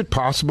 And is it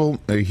possible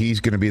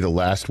he's going to be the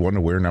last one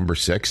to wear number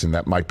 6, and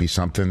that might be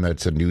something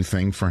that's a new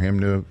thing for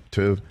him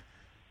to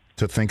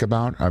think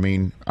about? I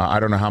mean, I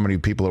don't know how many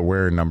people are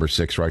wearing number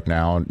 6 right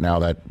now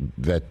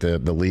that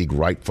the league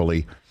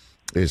rightfully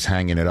is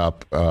hanging it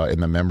up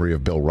in the memory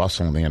of Bill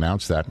Russell, and they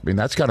announced that. I mean,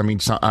 that's got to mean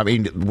something. I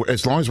mean,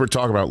 as long as we're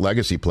talking about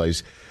legacy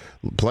plays,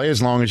 play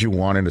as long as you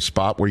want in a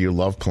spot where you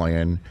love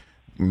playing.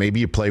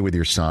 Maybe you play with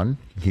your son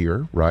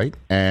here, right?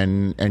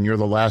 And you're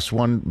the last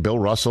one. Bill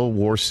Russell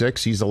wore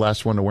 6. He's the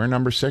last one to wear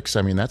number 6.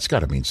 I mean, that's got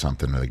to mean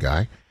something to the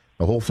guy.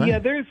 The whole thing. Yeah,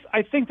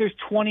 I think there's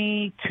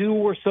 22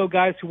 or so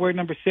guys who wear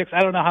number 6. I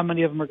don't know how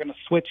many of them are going to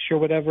switch or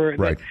whatever.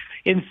 Right.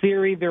 In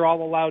theory, they're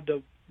all allowed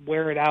to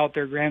wear it out.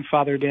 They're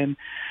grandfathered in.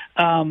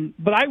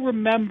 But I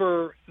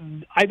remember,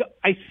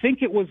 I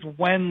think it was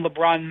when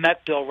LeBron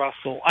met Bill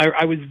Russell.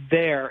 I was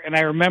there, and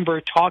I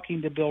remember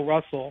talking to Bill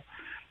Russell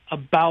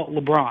about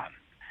LeBron.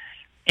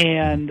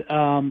 And,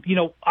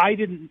 I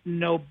didn't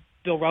know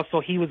Bill Russell.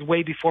 He was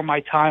way before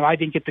my time. I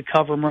didn't get to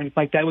cover him or anything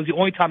like that. It was the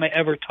only time I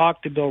ever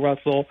talked to Bill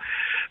Russell.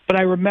 But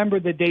I remember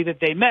the day that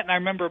they met, and I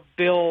remember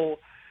Bill,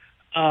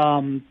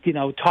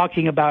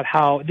 talking about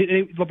how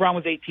LeBron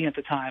was 18 at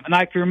the time. And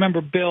I can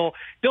remember Bill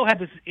had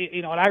this,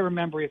 and I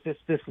remember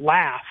this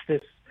laugh,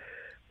 this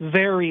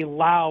very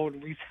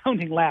loud,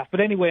 resounding laugh. But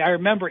anyway, I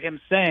remember him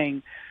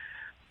saying,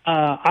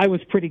 I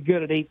was pretty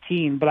good at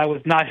 18, but I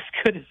was not as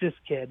good as this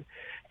kid.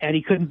 And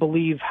he couldn't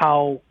believe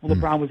how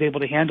LeBron was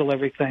able to handle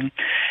everything.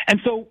 And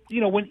so,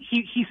 when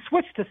he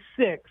switched to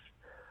 6,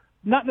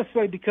 not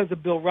necessarily because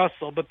of Bill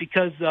Russell, but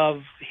because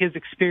of his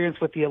experience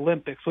with the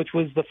Olympics, which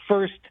was the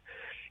first,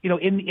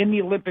 in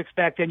the Olympics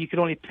back then, you could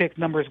only pick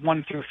numbers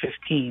 1 through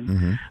 15.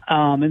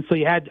 Mm-hmm. And so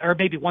you had, or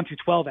maybe 1 through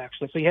 12,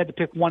 actually. So you had to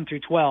pick 1 through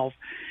 12.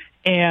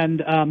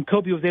 And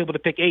Kobe was able to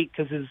pick 8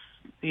 because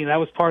that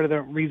was part of the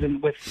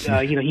reason with,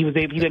 he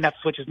didn't have to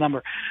switch his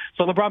number.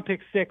 So LeBron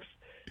picked 6.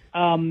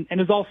 And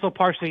is also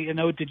partially an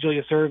ode to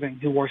Julius Erving,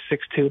 who wore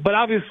 6'2". But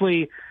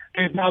obviously,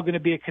 there's now going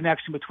to be a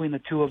connection between the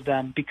two of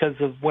them because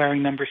of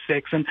wearing number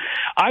 6. And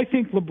I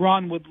think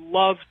LeBron would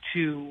love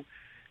to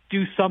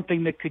do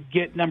something that could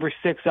get number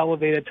 6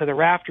 elevated to the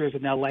rafters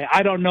in LA.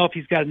 I don't know if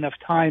he's got enough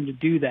time to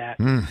do that.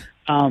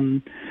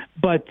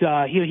 But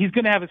he's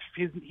going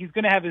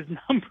to have his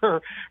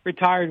number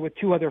retired with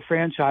 2 other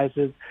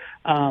franchises.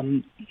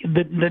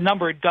 The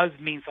number does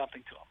mean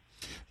something to him.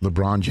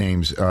 LeBron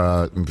James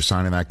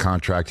signing that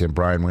contract, and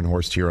Brian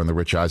Windhorst here on the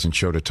Rich Eisen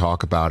Show to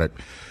talk about it.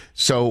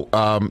 So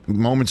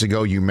moments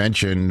ago, you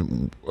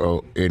mentioned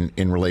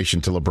in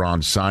relation to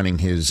LeBron signing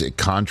his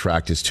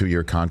contract, his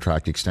 2-year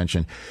contract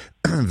extension,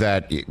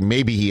 that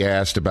maybe he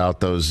asked about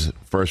those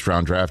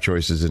first-round draft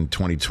choices in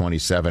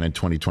 2027 and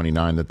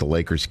 2029 that the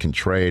Lakers can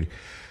trade.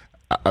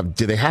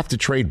 Do they have to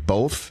trade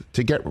both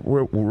to get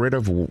rid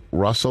of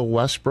Russell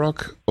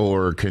Westbrook,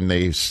 or can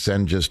they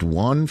send just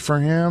one for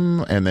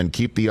him and then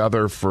keep the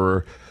other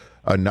for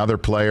another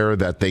player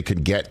that they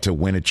could get to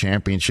win a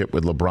championship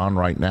with LeBron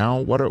right now?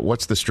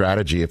 What's the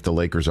strategy if the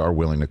Lakers are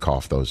willing to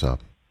cough those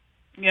up?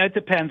 Yeah, it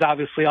depends,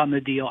 obviously, on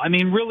the deal. I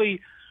mean,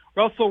 really,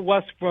 Russell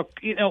Westbrook,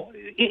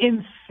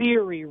 in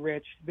theory,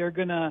 Rich, they're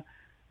going to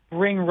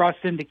bring Russ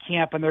into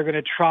camp and they're going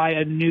to try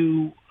a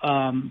new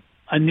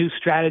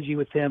strategy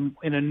with him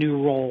in a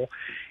new role.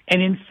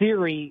 And in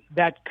theory,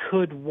 that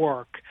could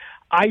work.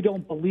 I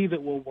don't believe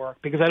it will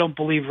work because I don't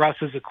believe Russ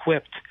is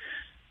equipped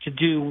to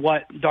do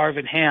what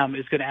Darvin Ham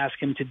is going to ask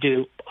him to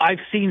do. I've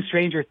seen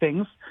stranger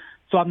things,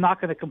 so I'm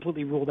not going to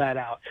completely rule that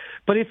out.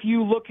 But if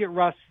you look at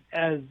Russ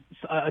as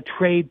a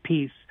trade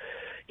piece,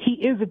 he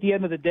is, at the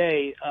end of the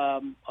day,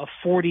 a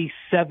 $47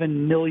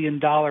 million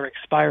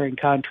expiring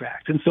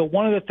contract. And so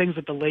one of the things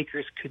that the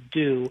Lakers could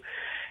do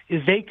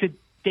is they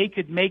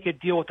could make a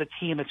deal with a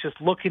team that's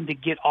just looking to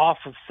get off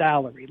of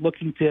salary,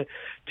 looking to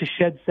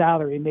shed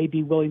salary, and may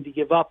be willing to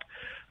give up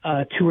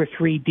 2 or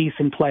 3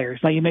 decent players.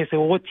 Now, you may say,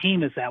 well, what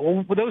team is that?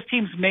 Well, those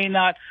teams may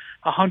not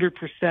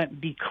 100%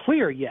 be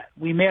clear yet.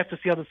 We may have to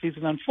see how the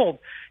season unfolds.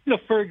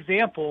 For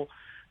example,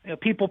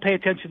 people pay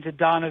attention to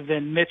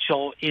Donovan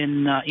Mitchell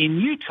in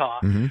Utah.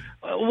 Mm-hmm.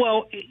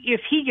 Well,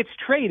 if he gets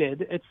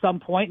traded at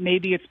some point,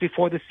 maybe it's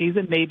before the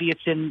season, maybe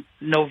it's in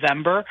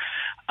November,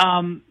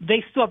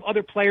 they still have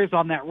other players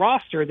on that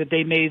roster that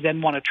they may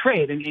then want to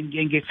trade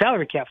and get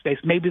salary cap space.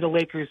 Maybe the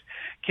Lakers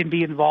can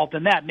be involved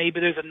in that. Maybe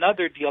there's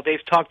another deal.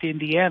 They've talked to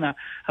Indiana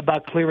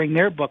about clearing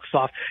their books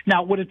off.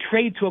 Now, would a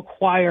trade to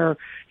acquire,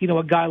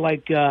 a guy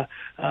like Bojan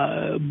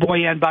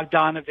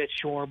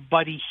Bogdanović or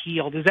Buddy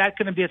Hield, is that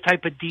going to be a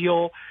type of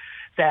deal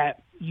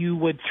that you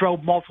would throw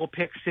multiple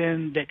picks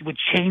in that would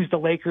change the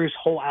Lakers'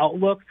 whole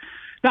outlook?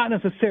 Not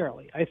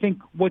necessarily. I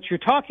think what you're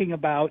talking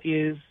about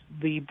is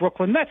the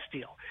Brooklyn Nets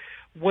deal.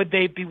 Would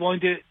they be willing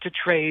to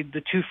trade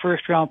the 2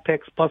 first-round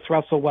picks plus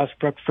Russell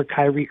Westbrook for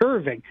Kyrie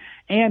Irving?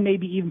 And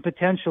maybe even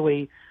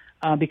potentially,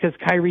 because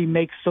Kyrie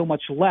makes so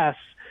much less,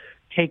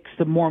 take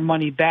some more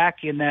money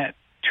back in that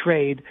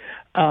trade.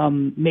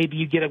 Maybe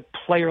you get a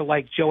player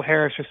like Joe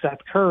Harris or Seth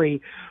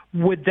Curry.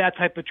 Would that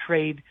type of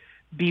trade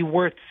be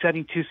worth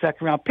setting 2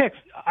 second-round picks?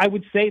 I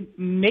would say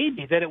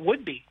maybe that it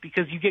would be,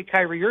 because you get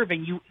Kyrie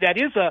Irving. That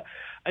is a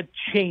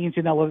change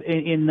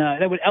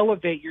that would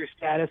elevate your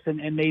status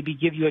and maybe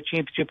give you a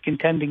championship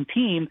contending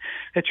team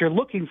that you're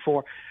looking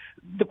for.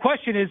 The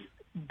question is,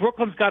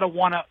 Brooklyn's got to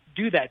want to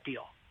do that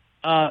deal.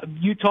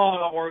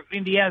 Utah or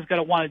Indiana's got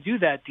to want to do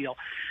that deal.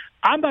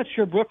 I'm not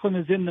sure Brooklyn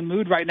is in the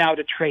mood right now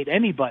to trade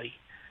anybody.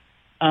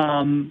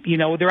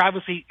 They're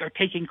obviously are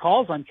taking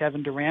calls on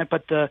Kevin Durant,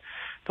 but the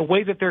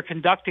way that they're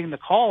conducting the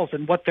calls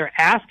and what they're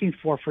asking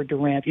for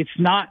Durant, it's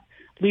not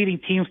leading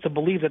teams to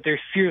believe that they're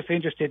seriously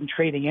interested in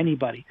trading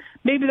anybody.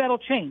 Maybe that'll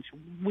change.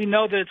 We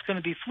know that it's going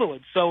to be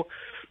fluid. So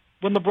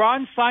when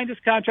LeBron signed his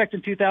contract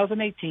in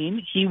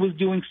 2018, he was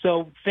doing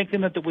so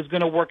thinking that it was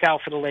going to work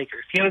out for the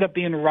Lakers. He ended up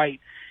being right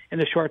in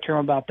the short term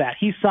about that.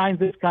 He signs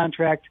this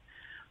contract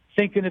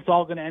thinking it's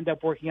all going to end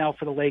up working out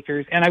for the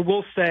Lakers. And I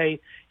will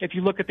say, if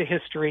you look at the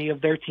history of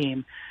their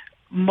team,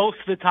 most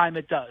of the time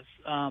it does.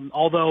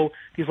 Although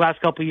these last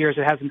couple of years,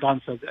 it hasn't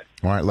gone so good.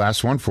 All right,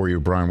 last one for you,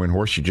 Brian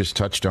Windhorst. You just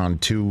touched on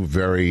 2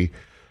 very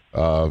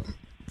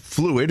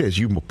fluid, as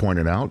you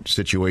pointed out,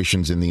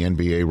 situations in the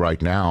NBA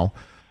right now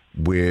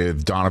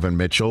with Donovan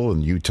Mitchell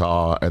and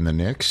Utah and the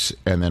Knicks.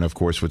 And then, of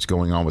course, what's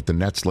going on with the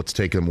Nets. Let's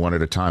take them one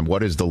at a time.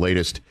 What is the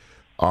latest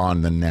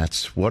on the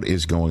Nets? What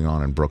is going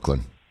on in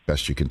Brooklyn?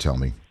 Best you can tell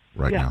me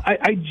right now.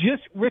 I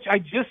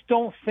just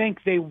don't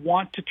think they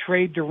want to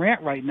trade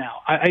Durant right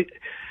now.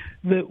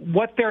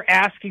 What they're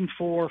asking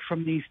for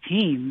from these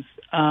teams,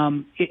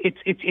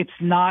 it's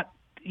not,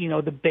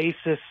 the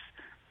basis.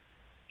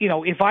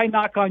 If I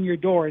knock on your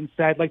door and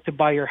say I'd like to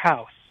buy your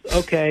house,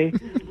 okay,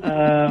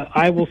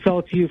 I will sell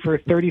it to you for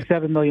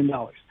 $37 million.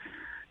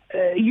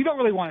 You don't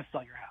really want to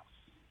sell your house,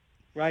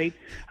 right?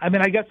 I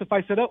mean, I guess if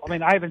I said,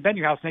 I haven't been to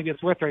your house, maybe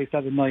it's worth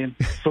 $37 million.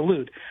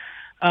 Salute.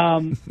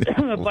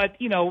 But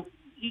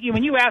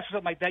when you ask for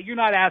something like that, you're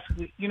not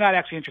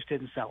actually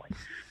interested in selling.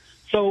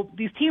 So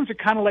these teams are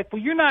kind of like, well,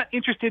 you're not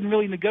interested in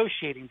really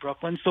negotiating,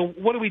 Brooklyn. So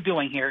what are we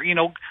doing here?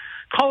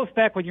 Call us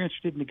back when you're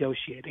interested in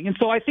negotiating. And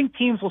so I think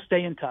teams will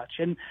stay in touch.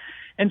 And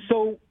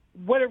so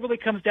what it really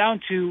comes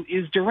down to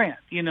is Durant.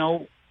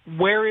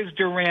 Where is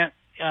Durant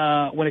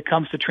when it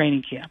comes to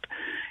training camp?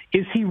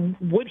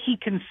 would he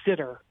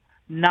consider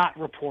not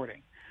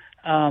reporting?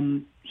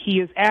 He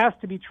is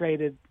asked to be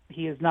traded.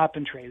 He has not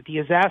been traded. He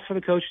has asked for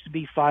the coach to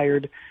be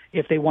fired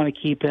if they want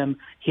to keep him.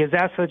 He has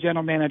asked for the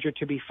general manager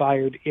to be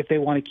fired if they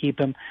want to keep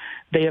him.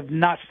 They have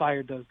not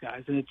fired those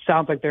guys, and it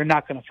sounds like they're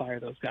not going to fire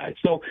those guys.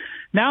 So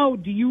now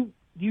do you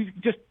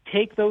just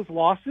take those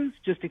losses,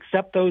 just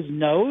accept those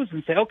no's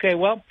and say, okay,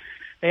 well,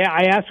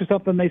 I asked for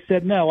something, they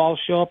said no, I'll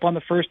show up on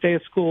the first day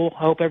of school.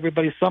 I hope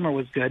everybody's summer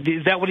was good.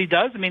 Is that what he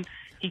does? I mean,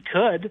 he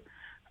could.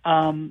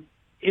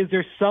 Is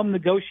there some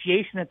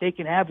negotiation that they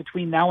can have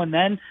between now and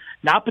then,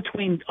 not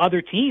between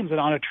other teams and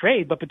on a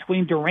trade, but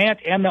between Durant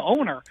and the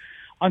owner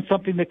on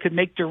something that could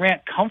make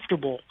Durant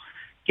comfortable,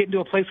 get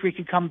into a place where he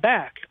can come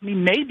back? I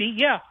mean, maybe,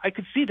 yeah, I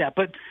could see that.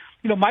 But,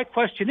 my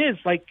question is,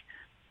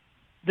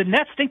 the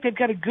Nets think they've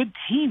got a good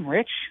team,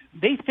 Rich.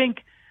 They think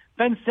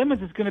Ben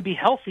Simmons is going to be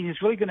healthy and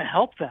is really going to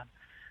help them.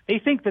 They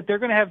think that they're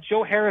going to have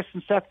Joe Harris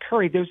and Seth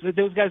Curry.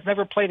 Those guys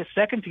never played a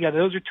second together.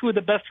 Those are two of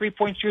the best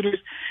three-point shooters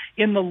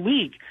in the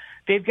league.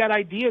 They've got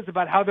ideas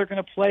about how they're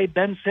going to play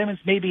Ben Simmons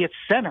maybe at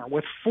center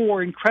with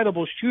four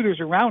incredible shooters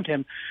around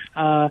him.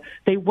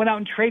 They went out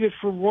and traded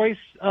for Royce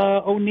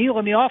O'Neal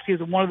in the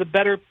offseason, one of the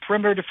better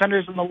perimeter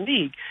defenders in the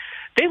league.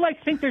 They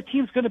think their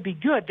team's going to be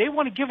good. They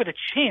want to give it a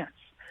chance.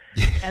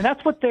 And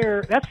that's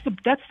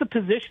the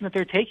position that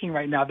they're taking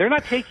right now. They're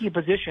not taking a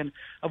position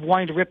of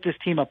wanting to rip this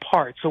team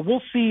apart. So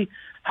we'll see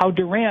how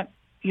Durant,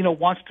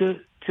 wants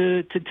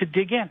to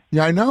dig in.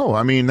 Yeah, I know.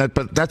 I mean,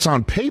 but that's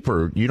on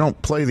paper. You don't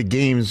play the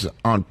games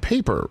on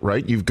paper,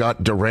 right? You've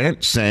got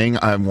Durant saying,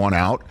 I want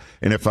out,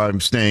 and if I'm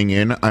staying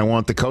in, I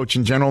want the coach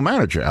and general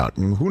manager out.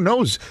 And who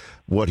knows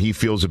what he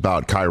feels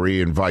about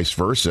Kyrie and vice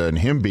versa, and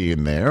him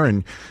being there.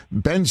 And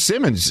Ben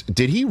Simmons,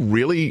 did he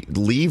really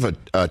leave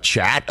a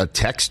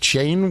text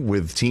chain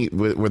with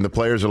when the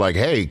players are like,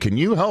 hey, can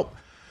you help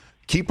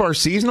keep our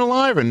season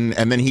alive? And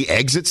then he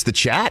exits the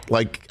chat?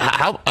 Like,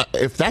 how?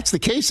 If that's the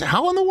case,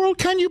 how in the world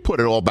can you put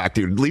it all back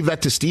to? Leave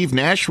that to Steve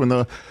Nash when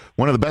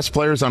one of the best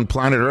players on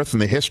planet Earth in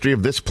the history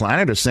of this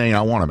planet is saying,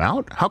 I want him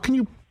out? How can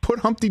you put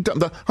Humpty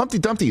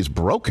Dumpty is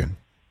broken,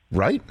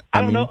 right?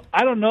 I don't know.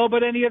 I don't know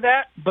about any of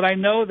that, but I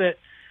know that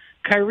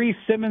Kyrie,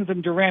 Simmons,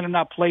 and Durant have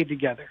not played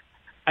together.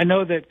 I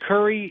know that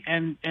Curry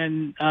and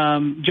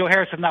Joe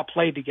Harris have not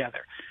played together.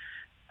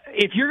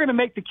 If you're going to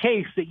make the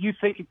case that you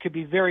think it could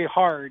be very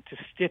hard to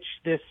stitch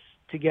this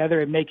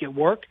together and make it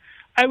work,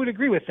 I would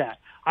agree with that.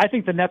 I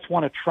think the Nets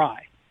want to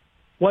try.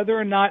 Whether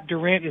or not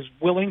Durant is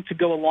willing to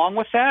go along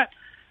with that,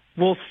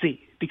 we'll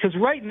see. Because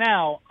right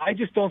now, I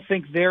just don't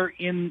think they're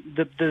in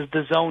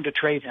the zone to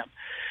trade him.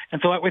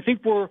 And so I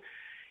think we're,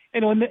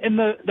 in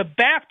the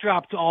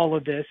backdrop to all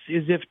of this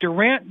is if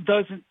Durant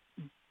doesn't,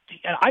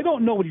 and I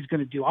don't know what he's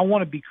going to do. I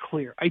want to be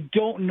clear. I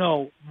don't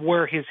know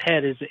where his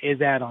head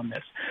is at on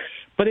this.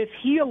 But if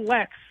he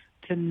elects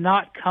to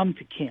not come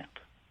to camp,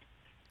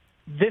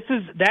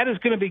 that is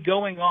going to be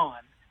going on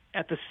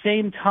at the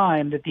same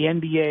time that the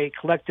NBA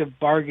collective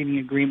bargaining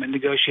agreement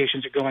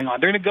negotiations are going on.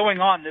 They're going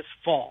on this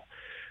fall.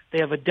 They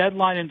have a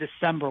deadline in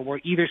December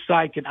where either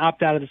side can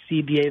opt out of the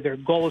CBA. Their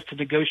goal is to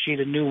negotiate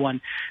a new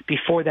one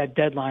before that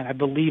deadline. I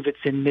believe it's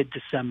in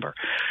mid-December.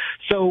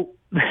 So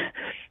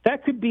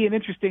that could be an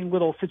interesting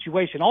little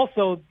situation.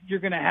 Also, you're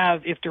going to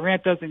have, if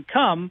Durant doesn't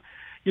come,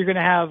 you're going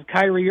to have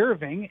Kyrie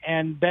Irving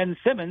and Ben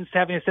Simmons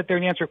having to sit there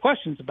and answer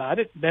questions about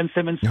it. Ben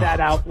Simmons sat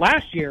out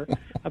last year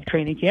of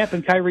training camp,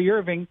 and Kyrie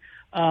Irving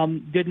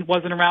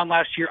wasn't around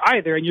last year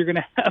either. And you're going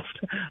to have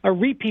a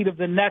repeat of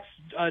the Nets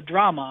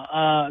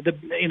drama,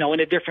 in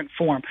a different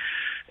form.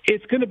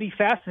 It's going to be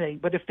fascinating.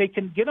 But if they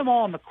can get them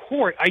all on the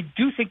court, I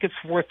do think it's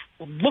worth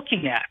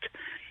looking at.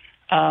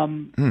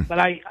 But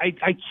I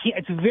can't.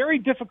 It's very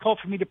difficult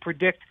for me to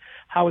predict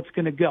how it's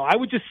going to go. I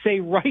would just say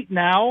right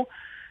now,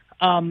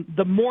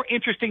 the more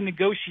interesting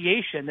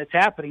negotiation that's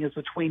happening is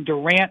between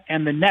Durant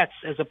and the Nets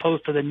as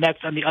opposed to the Nets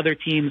and the other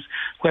teams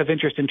who have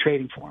interest in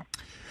trading for him.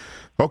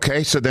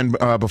 Okay, so then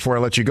before I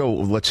let you go,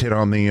 let's hit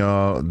on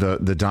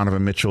the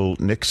Donovan Mitchell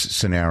Knicks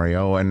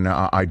scenario. And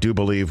I do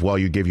believe while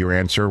you give your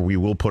answer, we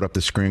will put up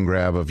the screen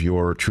grab of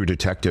your True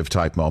Detective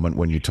type moment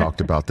when you talked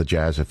about the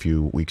Jazz a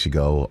few weeks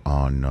ago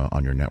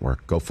on your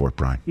network. Go for it,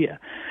 Brian. Yeah,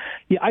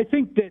 I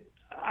think that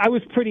I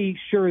was pretty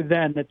sure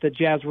then that the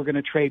Jazz were going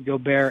to trade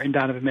Gobert and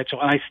Donovan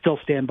Mitchell, and I still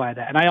stand by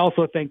that. And I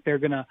also think they're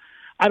going to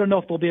 – I don't know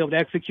if they'll be able to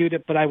execute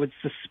it, but I would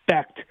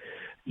suspect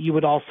you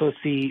would also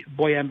see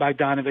Bojan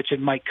Bogdanovic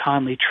and Mike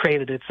Conley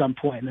traded at some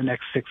point in the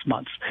next 6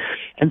 months.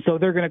 And so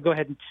they're going to go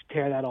ahead and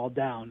tear that all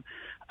down.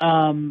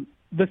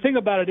 The thing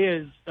about it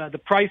is the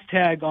price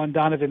tag on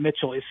Donovan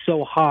Mitchell is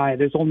so high,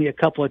 there's only a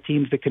couple of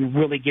teams that can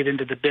really get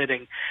into the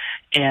bidding,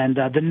 and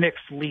the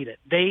Knicks lead it.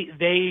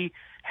 They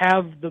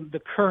have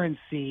the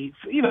currency.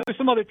 There's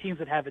some other teams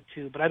that have it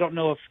too, but I don't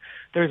know if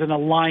there's an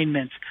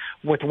alignment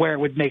with where it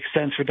would make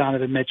sense for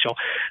Donovan Mitchell.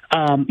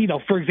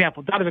 For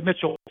example, Donovan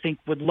Mitchell, I think,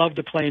 would love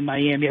to play in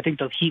Miami. I think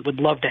the Heat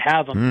would love to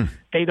have him.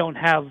 They don't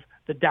have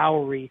the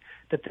dowry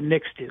that the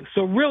Knicks do.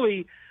 So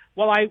really,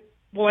 while I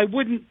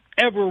wouldn't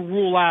ever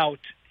rule out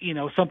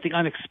something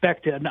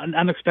unexpected, an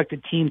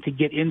unexpected team to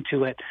get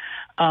into it.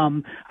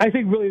 I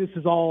think really this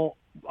is all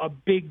a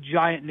big,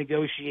 giant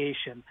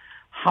negotiation.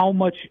 How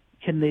much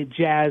can the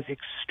Jazz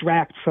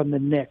extract from the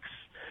Knicks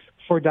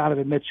for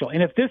Donovan Mitchell?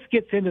 And if this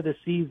gets into the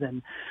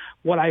season,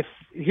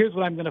 here's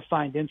what I'm going to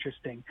find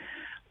interesting.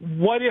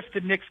 What if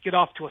the Knicks get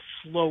off to a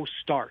slow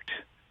start?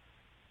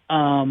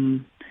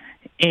 And,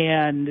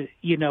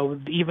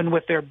 even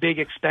with their big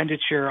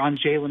expenditure on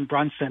Jalen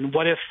Brunson,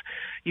 what if,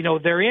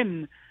 they're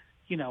in,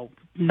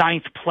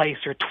 9th place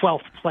or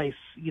 12th place,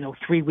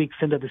 3 weeks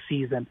into the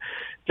season?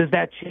 Does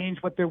that change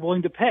what they're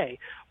willing to pay?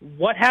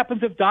 What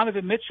happens if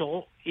Donovan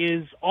Mitchell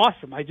is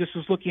awesome? I just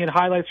was looking at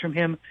highlights from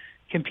him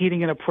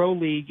competing in a pro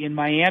league in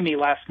Miami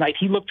last night.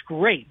 He looked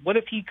great. What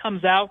if he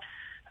comes out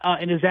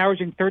and is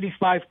averaging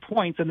 35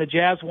 points and the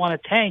Jazz want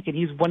to tank and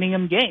he's winning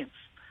them games?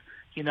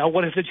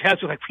 What if the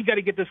Jazz are like, we got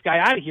to get this guy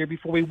out of here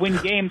before we win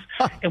games,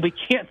 and we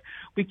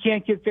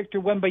can't get Victor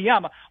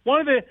Wembanyama.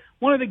 One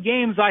of the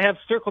games I have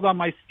circled on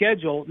my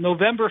schedule,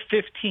 November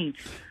 15th.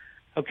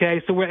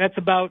 Okay, so that's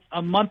about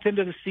a month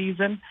into the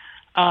season.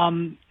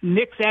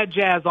 Knicks at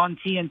Jazz on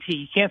TNT.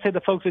 You can't say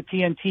the folks at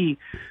TNT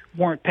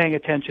weren't paying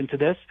attention to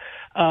this.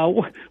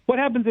 What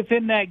happens if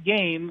in that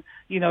game,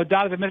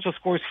 Donovan Mitchell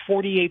scores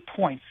 48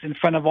 points in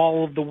front of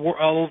all of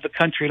the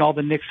country and all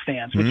the Knicks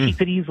fans, which he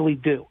could easily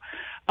do?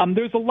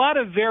 There's a lot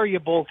of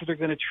variables that are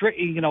going to,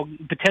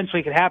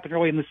 potentially could happen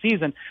early in the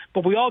season.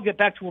 But we all get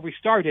back to where we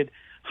started.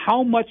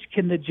 How much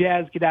can the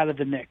Jazz get out of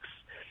the Knicks?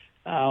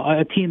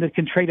 A team that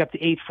can trade up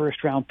to 8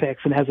 first-round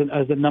picks and has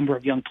a number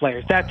of young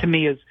players. That, to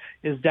me, is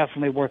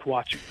definitely worth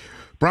watching.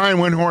 Brian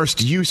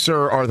Windhorst, you,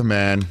 sir, are the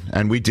man.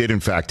 And we did, in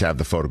fact, have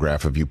the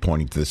photograph of you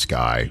pointing to the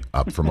sky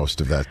up for most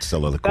of that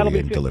soliloquy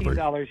and delivery.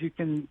 That'll be $15. You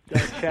can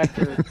check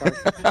or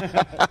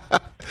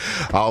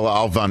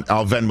I'll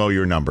Venmo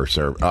your number,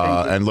 sir,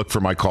 and look for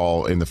my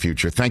call in the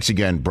future. Thanks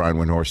again, Brian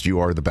Windhorst. You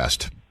are the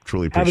best.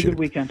 Truly appreciate it. Have a good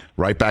weekend.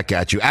 Right back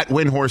at you. At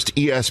Windhorst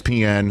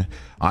ESPN.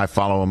 I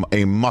follow him.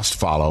 A must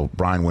follow.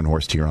 Brian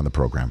Windhorst here on the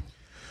program.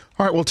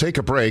 All right, we'll take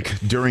a break.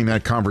 During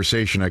that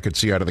conversation, I could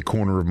see out of the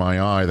corner of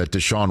my eye that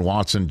Deshaun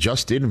Watson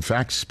just did, in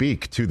fact,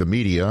 speak to the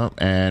media.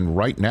 And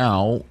right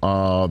now,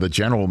 the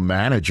general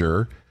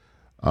manager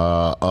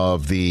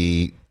of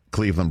the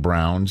Cleveland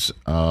Browns,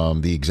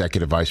 the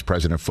executive vice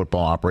president of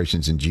football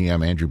operations and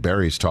GM, Andrew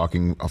Berry, is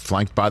talking,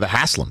 flanked by the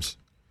Haslams,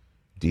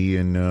 Dee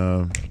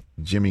and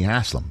Jimmy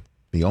Haslam,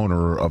 the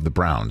owner of the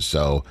Browns.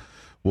 So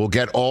we'll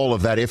get all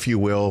of that, if you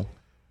will,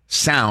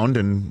 sound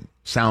and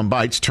sound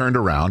bites turned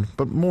around.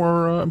 But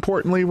more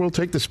importantly, we'll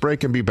take this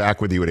break and be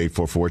back with you at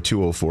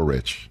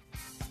 844-204-RICH.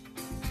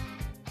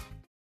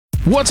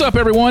 What's up,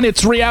 everyone?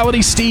 It's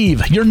Reality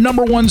Steve, your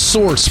number one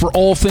source for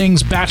all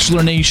things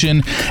Bachelor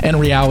Nation and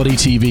reality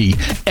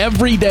TV.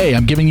 Every day,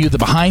 I'm giving you the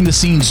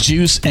behind-the-scenes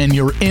juice and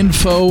your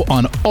info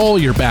on all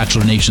your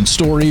Bachelor Nation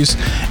stories,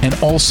 and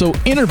also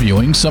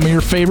interviewing some of your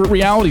favorite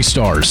reality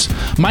stars.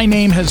 My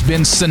name has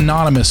been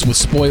synonymous with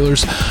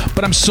spoilers,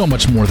 but I'm so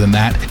much more than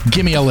that.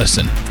 Give me a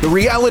listen. The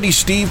Reality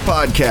Steve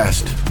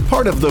Podcast,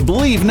 part of the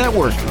Believe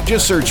Network.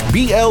 Just search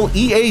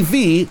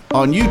BLEAV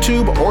on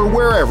YouTube or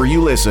wherever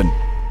you listen.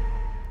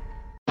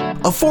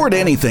 Afford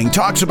Anything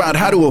talks about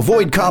how to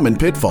avoid common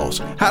pitfalls,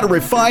 how to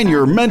refine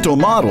your mental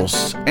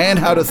models, and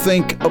how to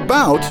think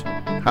about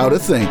how to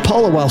think.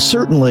 Paula, while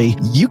certainly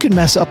you can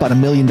mess up on $1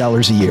 million a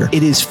year,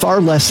 it is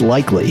far less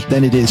likely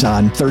than it is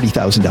on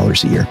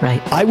 $30,000 a year.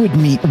 Right. I would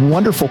meet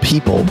wonderful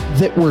people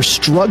that were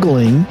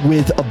struggling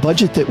with a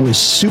budget that was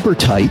super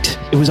tight.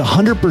 It was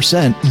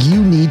 100%.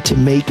 You need to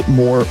make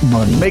more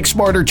money. Make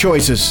smarter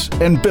choices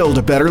and build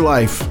a better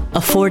life.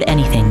 Afford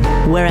Anything,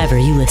 wherever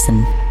you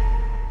listen.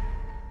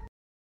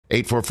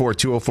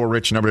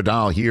 844-204-RICH, number to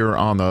dial here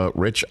on the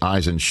Rich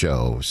Eisen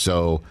Show.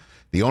 So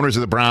the owners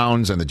of the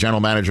Browns and the general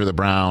manager of the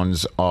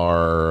Browns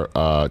are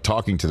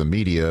talking to the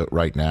media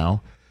right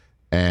now.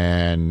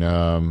 And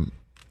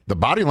the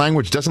body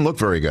language doesn't look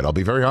very good. I'll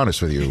be very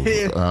honest with you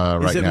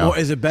right now.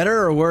 Is it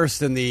better or worse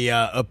than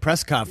the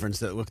press conference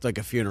that looked like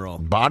a funeral?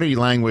 Body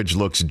language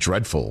looks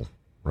dreadful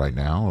right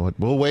now.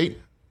 We'll wait.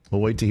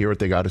 We'll wait to hear what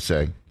they got to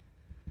say.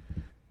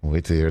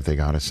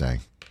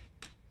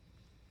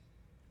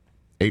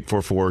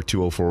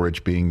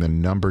 844-204-RICH being the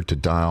number to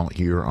dial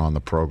here on the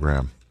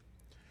program.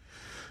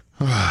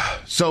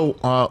 So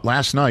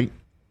last night,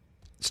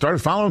 started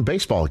following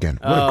baseball again.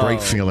 What a great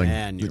feeling.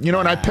 Man, and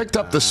I picked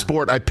up the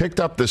sport.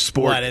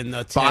 What, in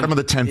the bottom of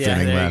the 10th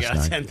inning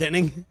last night. 10th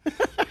inning?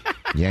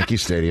 Yankee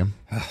Stadium.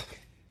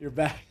 You're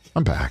back.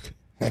 I'm back.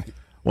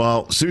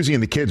 Well, Susie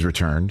and the kids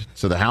returned,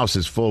 so the house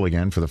is full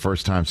again for the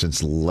first time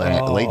since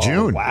late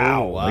June.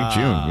 Wow. Late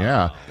June,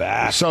 yeah.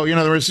 Back. So,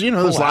 there's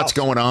lots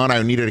going on.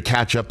 I needed to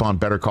catch up on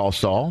Better Call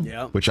Saul,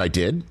 which I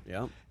did.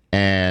 Yeah.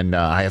 And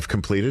I have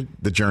completed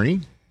the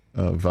journey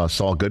of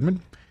Saul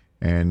Goodman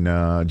and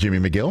Jimmy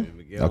McGill.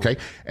 Okay.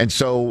 And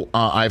so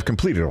I've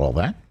completed all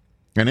that.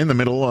 And in the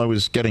middle, I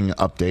was getting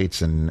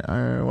updates, and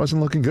I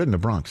wasn't looking good in the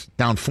Bronx.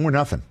 Down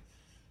 4-0.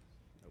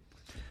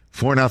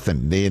 4-0.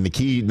 And the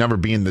key number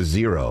being the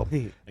 0.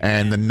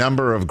 And the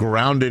number of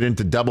grounded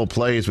into double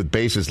plays with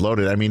bases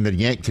loaded. I mean, the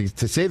Yankees,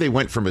 to say they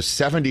went from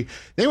 70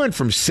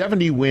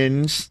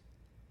 wins,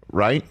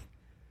 right,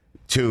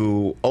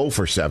 to 0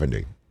 for 70.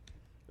 It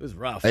was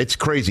rough. It's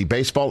crazy.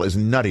 Baseball is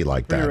nutty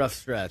like that. Pretty rough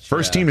stretch.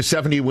 First team to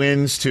 70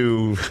 wins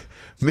to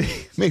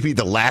maybe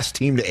the last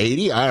team to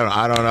 80.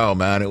 I don't know,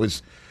 man. It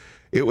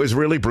was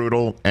really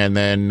brutal. And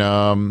then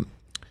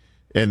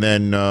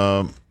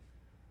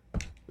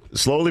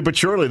slowly but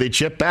surely they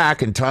chip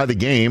back and tie the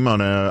game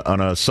on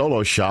a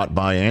solo shot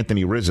by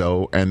Anthony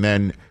Rizzo. And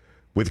then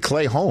with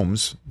Clay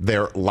Holmes,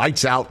 their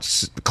lights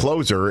out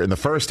closer in the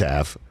first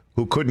half,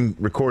 who couldn't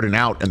record an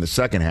out in the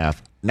second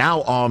half,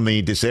 now on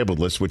the disabled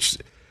list, which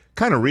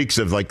kind of reeks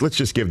of like, let's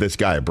just give this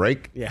guy a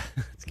break. Yeah,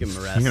 let's give him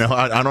a rest. You know,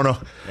 I don't know.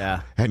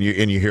 Yeah. And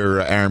you hear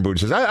Aaron Boone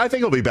says, I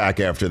think he'll be back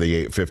after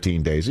the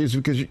 15 days. It's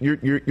because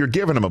you're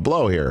giving him a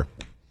blow here.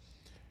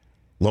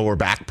 Lower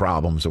back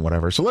problems and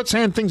whatever. So let's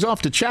hand things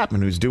off to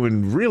Chapman, who's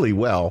doing really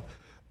well.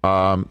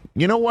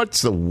 You know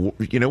what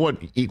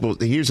equals?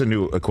 Here's a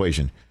new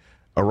equation: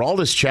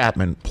 Aroldis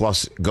Chapman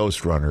plus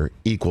Ghost Runner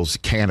equals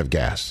can of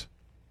gas.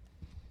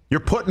 You're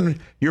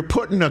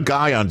putting a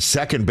guy on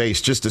second base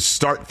just to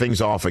start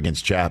things off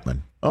against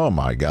Chapman. Oh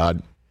my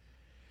God!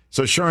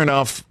 So sure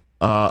enough,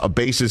 a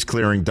bases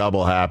clearing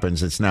double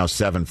happens. It's now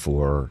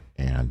 7-4,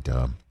 and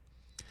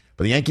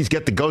but the Yankees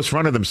get the ghost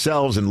runner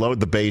themselves and load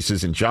the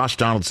bases. And Josh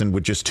Donaldson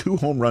with just 2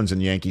 home runs in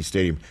Yankee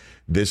Stadium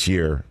this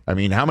year. I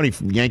mean, how many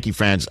Yankee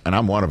fans, and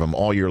I'm one of them,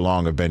 all year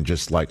long have been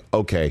just like,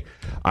 okay,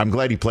 I'm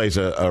glad he plays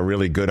a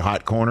really good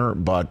hot corner,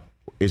 but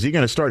is he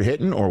going to start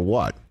hitting or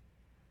what?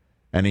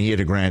 And he hit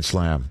a grand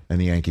slam, and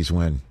the Yankees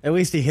win. At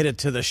least he hit it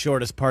to the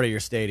shortest part of your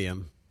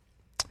stadium.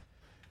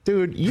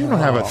 Dude, you don't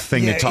have a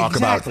thing to talk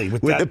about.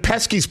 With the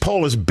Pesky's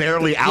pole is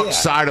barely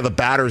outside of the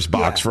batter's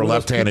box for a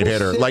left-handed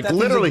hitter. Like,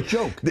 literally,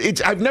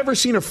 I've never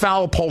seen a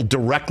foul pole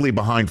directly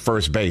behind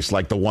first base,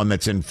 like the one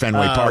that's in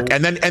Fenway Park.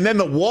 And then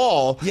the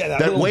wall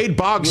that Wade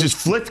Boggs just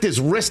flicked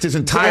his wrist his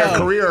entire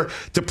career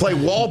to play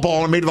wall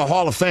ball and made it the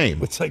Hall of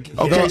Fame. It's like,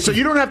 okay, so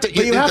you don't have to.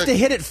 But you have to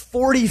hit it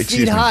 40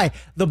 feet high.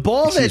 The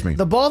ball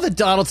that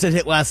Donaldson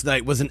hit last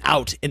night was an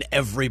out in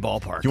every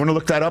ballpark. You want to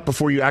look that up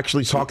before you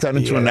actually talk that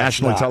into a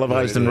nationally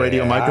televised and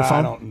radio microphone?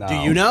 I don't know. Do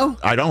you know?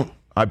 I don't.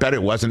 I bet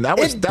it wasn't. That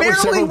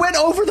barely went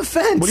over the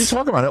fence. What are you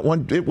talking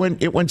about?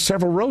 It went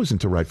several rows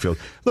into right field.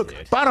 Look,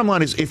 bottom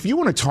line is, if you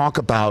want to talk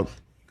about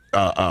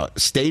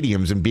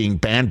stadiums and being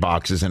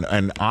bandboxes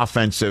and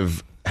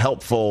offensive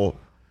helpful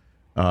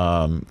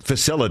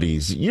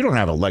facilities, you don't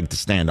have a leg to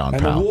stand on,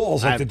 and pal. the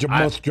wall's like the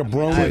most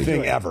jabroni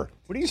thing ever.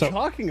 What are you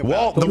talking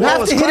about? The you wall have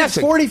to is hit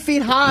classic. it 40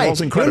 feet high. Wall's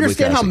You incredibly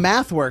understand classic. how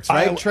math works,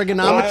 right?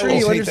 Trigonometry,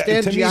 you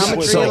understand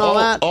geometry and all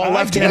that? All you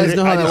left-handed guys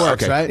know how that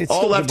works, right?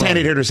 All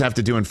left-handed hitters have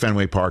to do in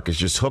Fenway Park is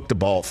just hook the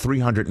ball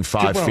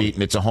 305 feet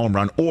and it's a home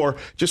run, or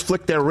just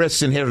flick their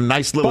wrists and hit a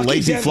nice little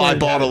lazy fly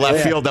ball to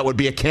left field that would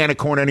be a can of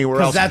corn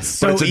anywhere else. That's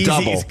so but it's a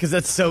double. Because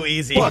that's so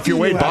easy. Well, if you're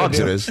Wade Boggs,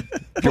 it is.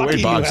 If you're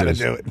Wade Boggs, it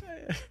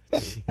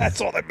is.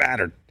 That's all that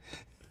mattered.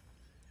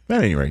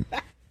 At any rate,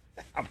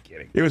 I'm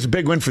kidding. it was a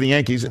big win for the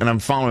Yankees, and I'm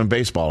following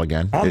baseball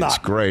again. It's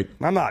great.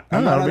 I'm not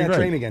on that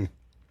train again.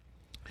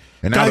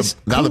 And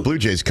now the Blue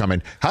Jays come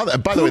in.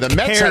 By the way, the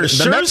Mets had a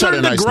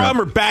nice DeGrom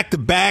night. are back to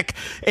back,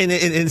 and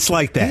it's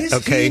like that. His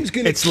okay, team's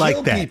gonna it's like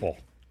kill that. people.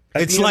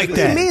 It's like What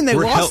do you that. mean? They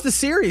lost the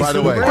series. By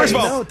the way, First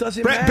of all, No, it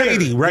doesn't Brett matter.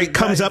 Beatty, right,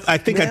 comes up. I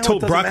think I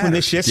told Brockman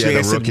this yesterday. Yeah,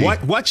 I the said,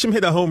 rookie. watch him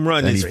hit a home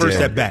run in his first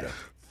at bat.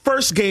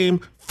 First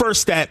game,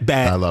 first at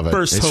bat. I love it.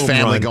 First His home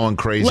family run. going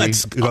crazy.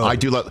 Let's go. I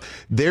do love.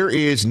 There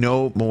is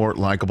no more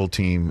likable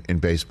team in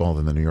baseball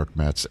than the New York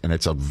Mets, and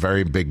it's a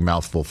very big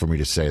mouthful for me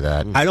to say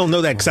that. I don't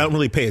know that because I don't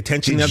really pay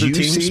attention to other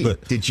teams.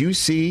 But Did you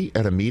see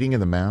at a meeting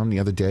in the mound the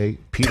other day,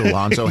 Pete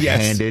Alonso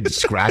Yes. handed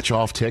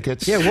scratch-off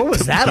tickets? Yeah, what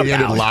was that He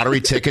handed about? lottery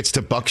tickets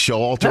to Buck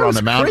Showalter That on was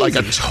the mound, crazy.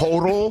 like a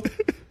total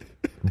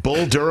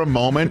Bull Durham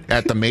moment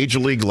at the major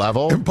league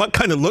level. Buck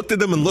kind of looked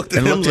at him and looked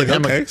at him like,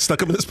 okay, stuck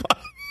him in his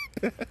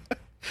pocket.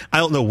 I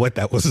don't know what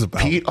that was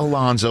about. Pete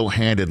Alonso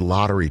handed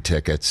lottery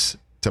tickets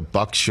to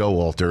Buck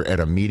Showalter at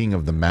a meeting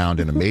of the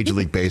mound in a Major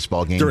League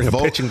Baseball game. During a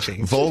pitching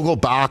change.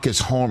 Vogelbach is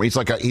home. He's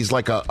like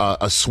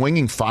a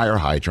swinging fire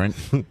hydrant.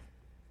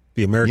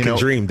 The American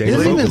dream. It David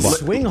doesn't even Vogelbach.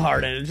 swing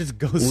hard, and it just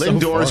goes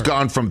Lindor's so far.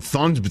 gone from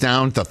thumbs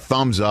down to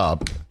thumbs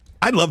up.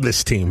 I love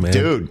this team, man.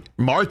 Dude,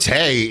 Marte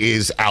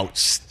is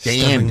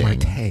outstanding.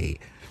 Marte.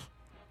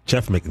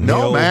 Jeff McNeil.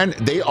 No, man,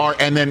 they are.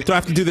 And then Do I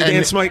have to do the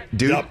dance, Mike?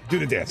 Dude, Yep, do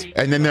the dance.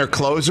 And then their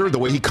closer, the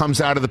way he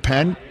comes out of the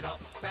pen,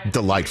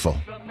 delightful.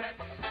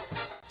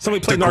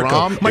 Somebody play DeGrom,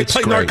 Narco. Mike, it's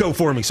play great. Narco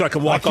for me so I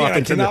can walk off I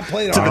into cannot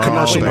play to the Narco.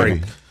 commercial Oh,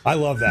 break. baby. I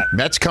love that.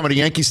 Mets coming to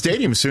Yankee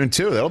Stadium soon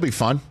too. That'll be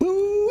fun.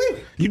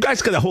 You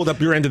guys got to hold up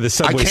your end of the I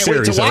Subway can't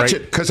series, wait to all watch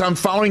right? it because I'm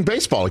following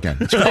baseball again.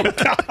 It's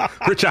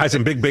great. Rich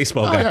Eisen, big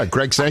baseball Oh guy. yeah,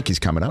 Greg Sankey's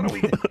coming up.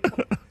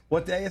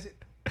 What day is it?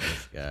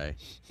 This guy.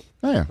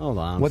 Yeah. Hold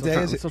on. What day is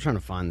it? I'm still trying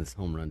to find this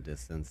home run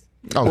distance.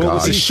 Oh, well,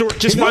 God. it's short.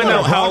 Just find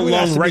out how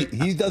long right.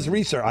 He does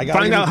research.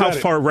 Find out how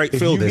far right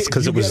field is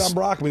because it was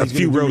Brockman, a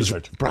few rows.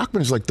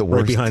 Brockman is like the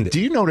worst. Right behind it.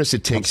 Do you notice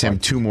it takes him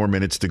 2 more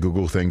minutes to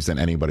Google things than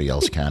anybody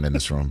else can in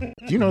this room? Do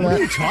you know that? What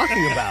are you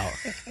talking about?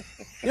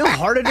 You know how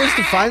hard it is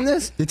to find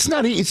this? It's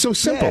not. It's so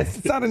simple. Yeah,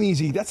 it's not an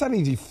easy. That's not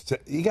easy.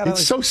 You got.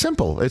 It's so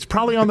simple. It's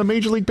probably on the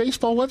Major League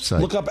Baseball website.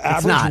 Look up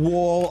average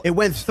wall. It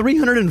went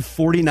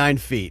 349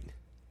 feet.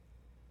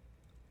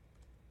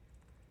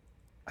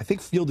 I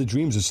think Field of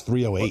Dreams is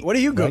 308. What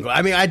do you Google? Right?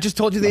 I mean, I just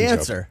told you the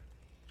answer.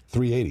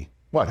 380.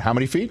 What? How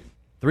many feet?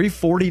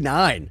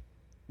 349.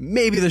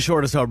 Maybe the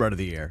shortest home run of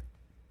the year.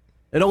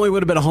 It only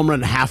would have been a home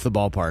run in half the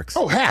ballparks.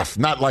 Oh, half.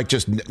 Not like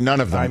just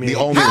none of them. I mean, the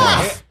only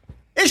half. one.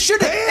 It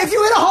should. If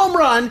you hit a home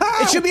run,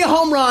 it should be a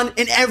home run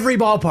in every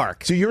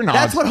ballpark. So you're not.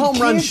 That's what home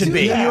runs should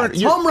be.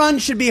 Home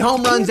runs should be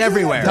home runs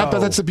everywhere. But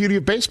that's the beauty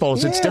of baseball.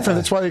 Is it's different.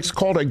 That's why it's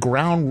called a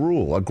ground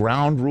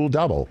rule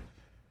double.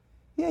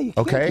 Yeah, you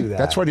can't do that.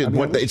 That's what it's.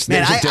 Man,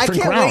 there's a different I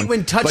can't ground. wait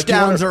when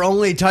touchdowns are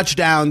only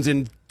touchdowns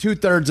in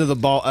 2/3 of the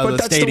ball. But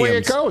that's stadiums. the way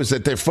it goes.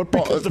 That the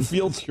football, because the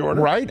field's shorter,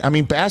 right? I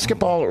mean,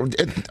 basketball.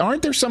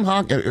 Aren't there some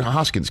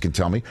Hoskins can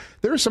tell me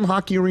there are some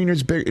hockey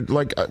arenas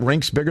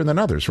rinks bigger than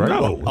others, right?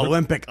 No,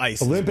 Olympic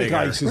ice. Olympic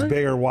ice is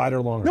bigger,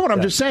 wider, longer. No, what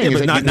I'm just saying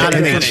is not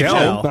in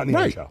NHL. Not in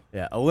right. NHL.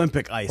 Yeah,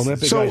 Olympic ice.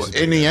 So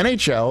in the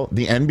NHL,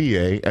 the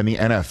NBA, and the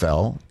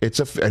NFL,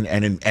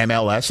 and in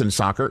MLS and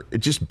soccer, it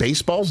just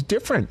baseball's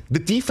different. The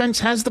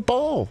defense has the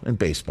ball in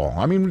baseball.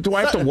 I mean, do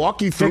I have to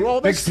walk you through all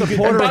this?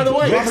 And by the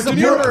way,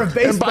 of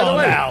baseball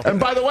and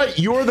by the way,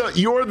 you're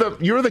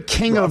the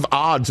king of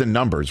odds and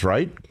numbers,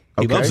 right?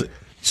 Okay. He loves it.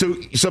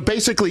 So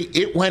basically,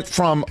 it went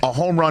from a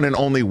home run in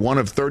only 1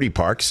 of 30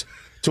 parks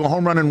to a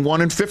home run in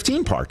 1 in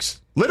 15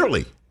 parks,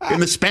 literally in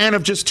the span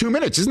of just 2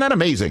 minutes. Isn't that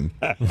amazing?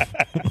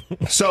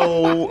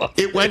 So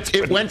it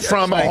went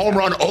from a home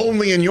run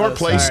only in your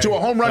place to a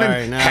home run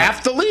in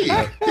half the league.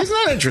 Isn't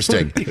that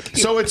interesting?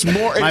 So it's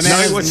more.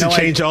 Now he wants to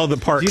change all the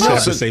parks to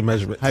have the same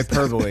measurement.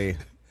 Hyperbole.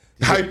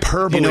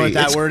 Hyperbole. You know what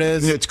that word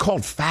is? It's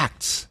called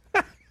facts.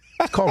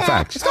 It's called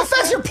facts. It's called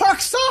facts. Your park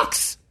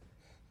sucks.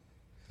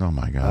 Oh,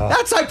 my God.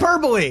 That's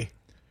hyperbole.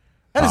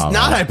 That is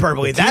not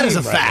hyperbole. That is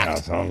a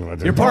fact.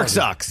 Your park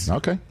sucks.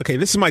 Okay. Okay,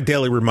 this is my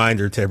daily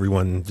reminder to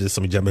everyone, just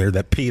let me jump in here,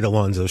 that Pete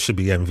Alonso should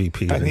be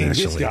MVP of the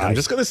National League. I'm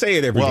just going to say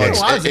it every day.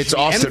 It's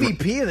Austin.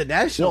 MVP of the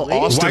National League.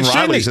 Austin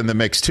Riley's in the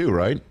mix, too,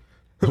 right?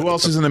 Who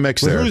else is in the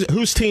mix there?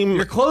 Whose team?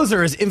 Your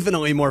closer is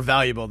infinitely more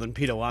valuable than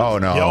Pete Alonso. Oh,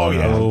 no. Oh,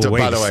 yeah. No.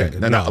 By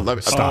the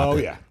way, Stop. Oh,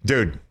 yeah.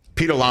 Dude,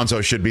 Pete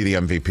Alonso should be the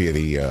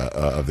MVP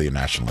of the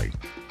National League.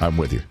 I'm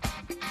with you.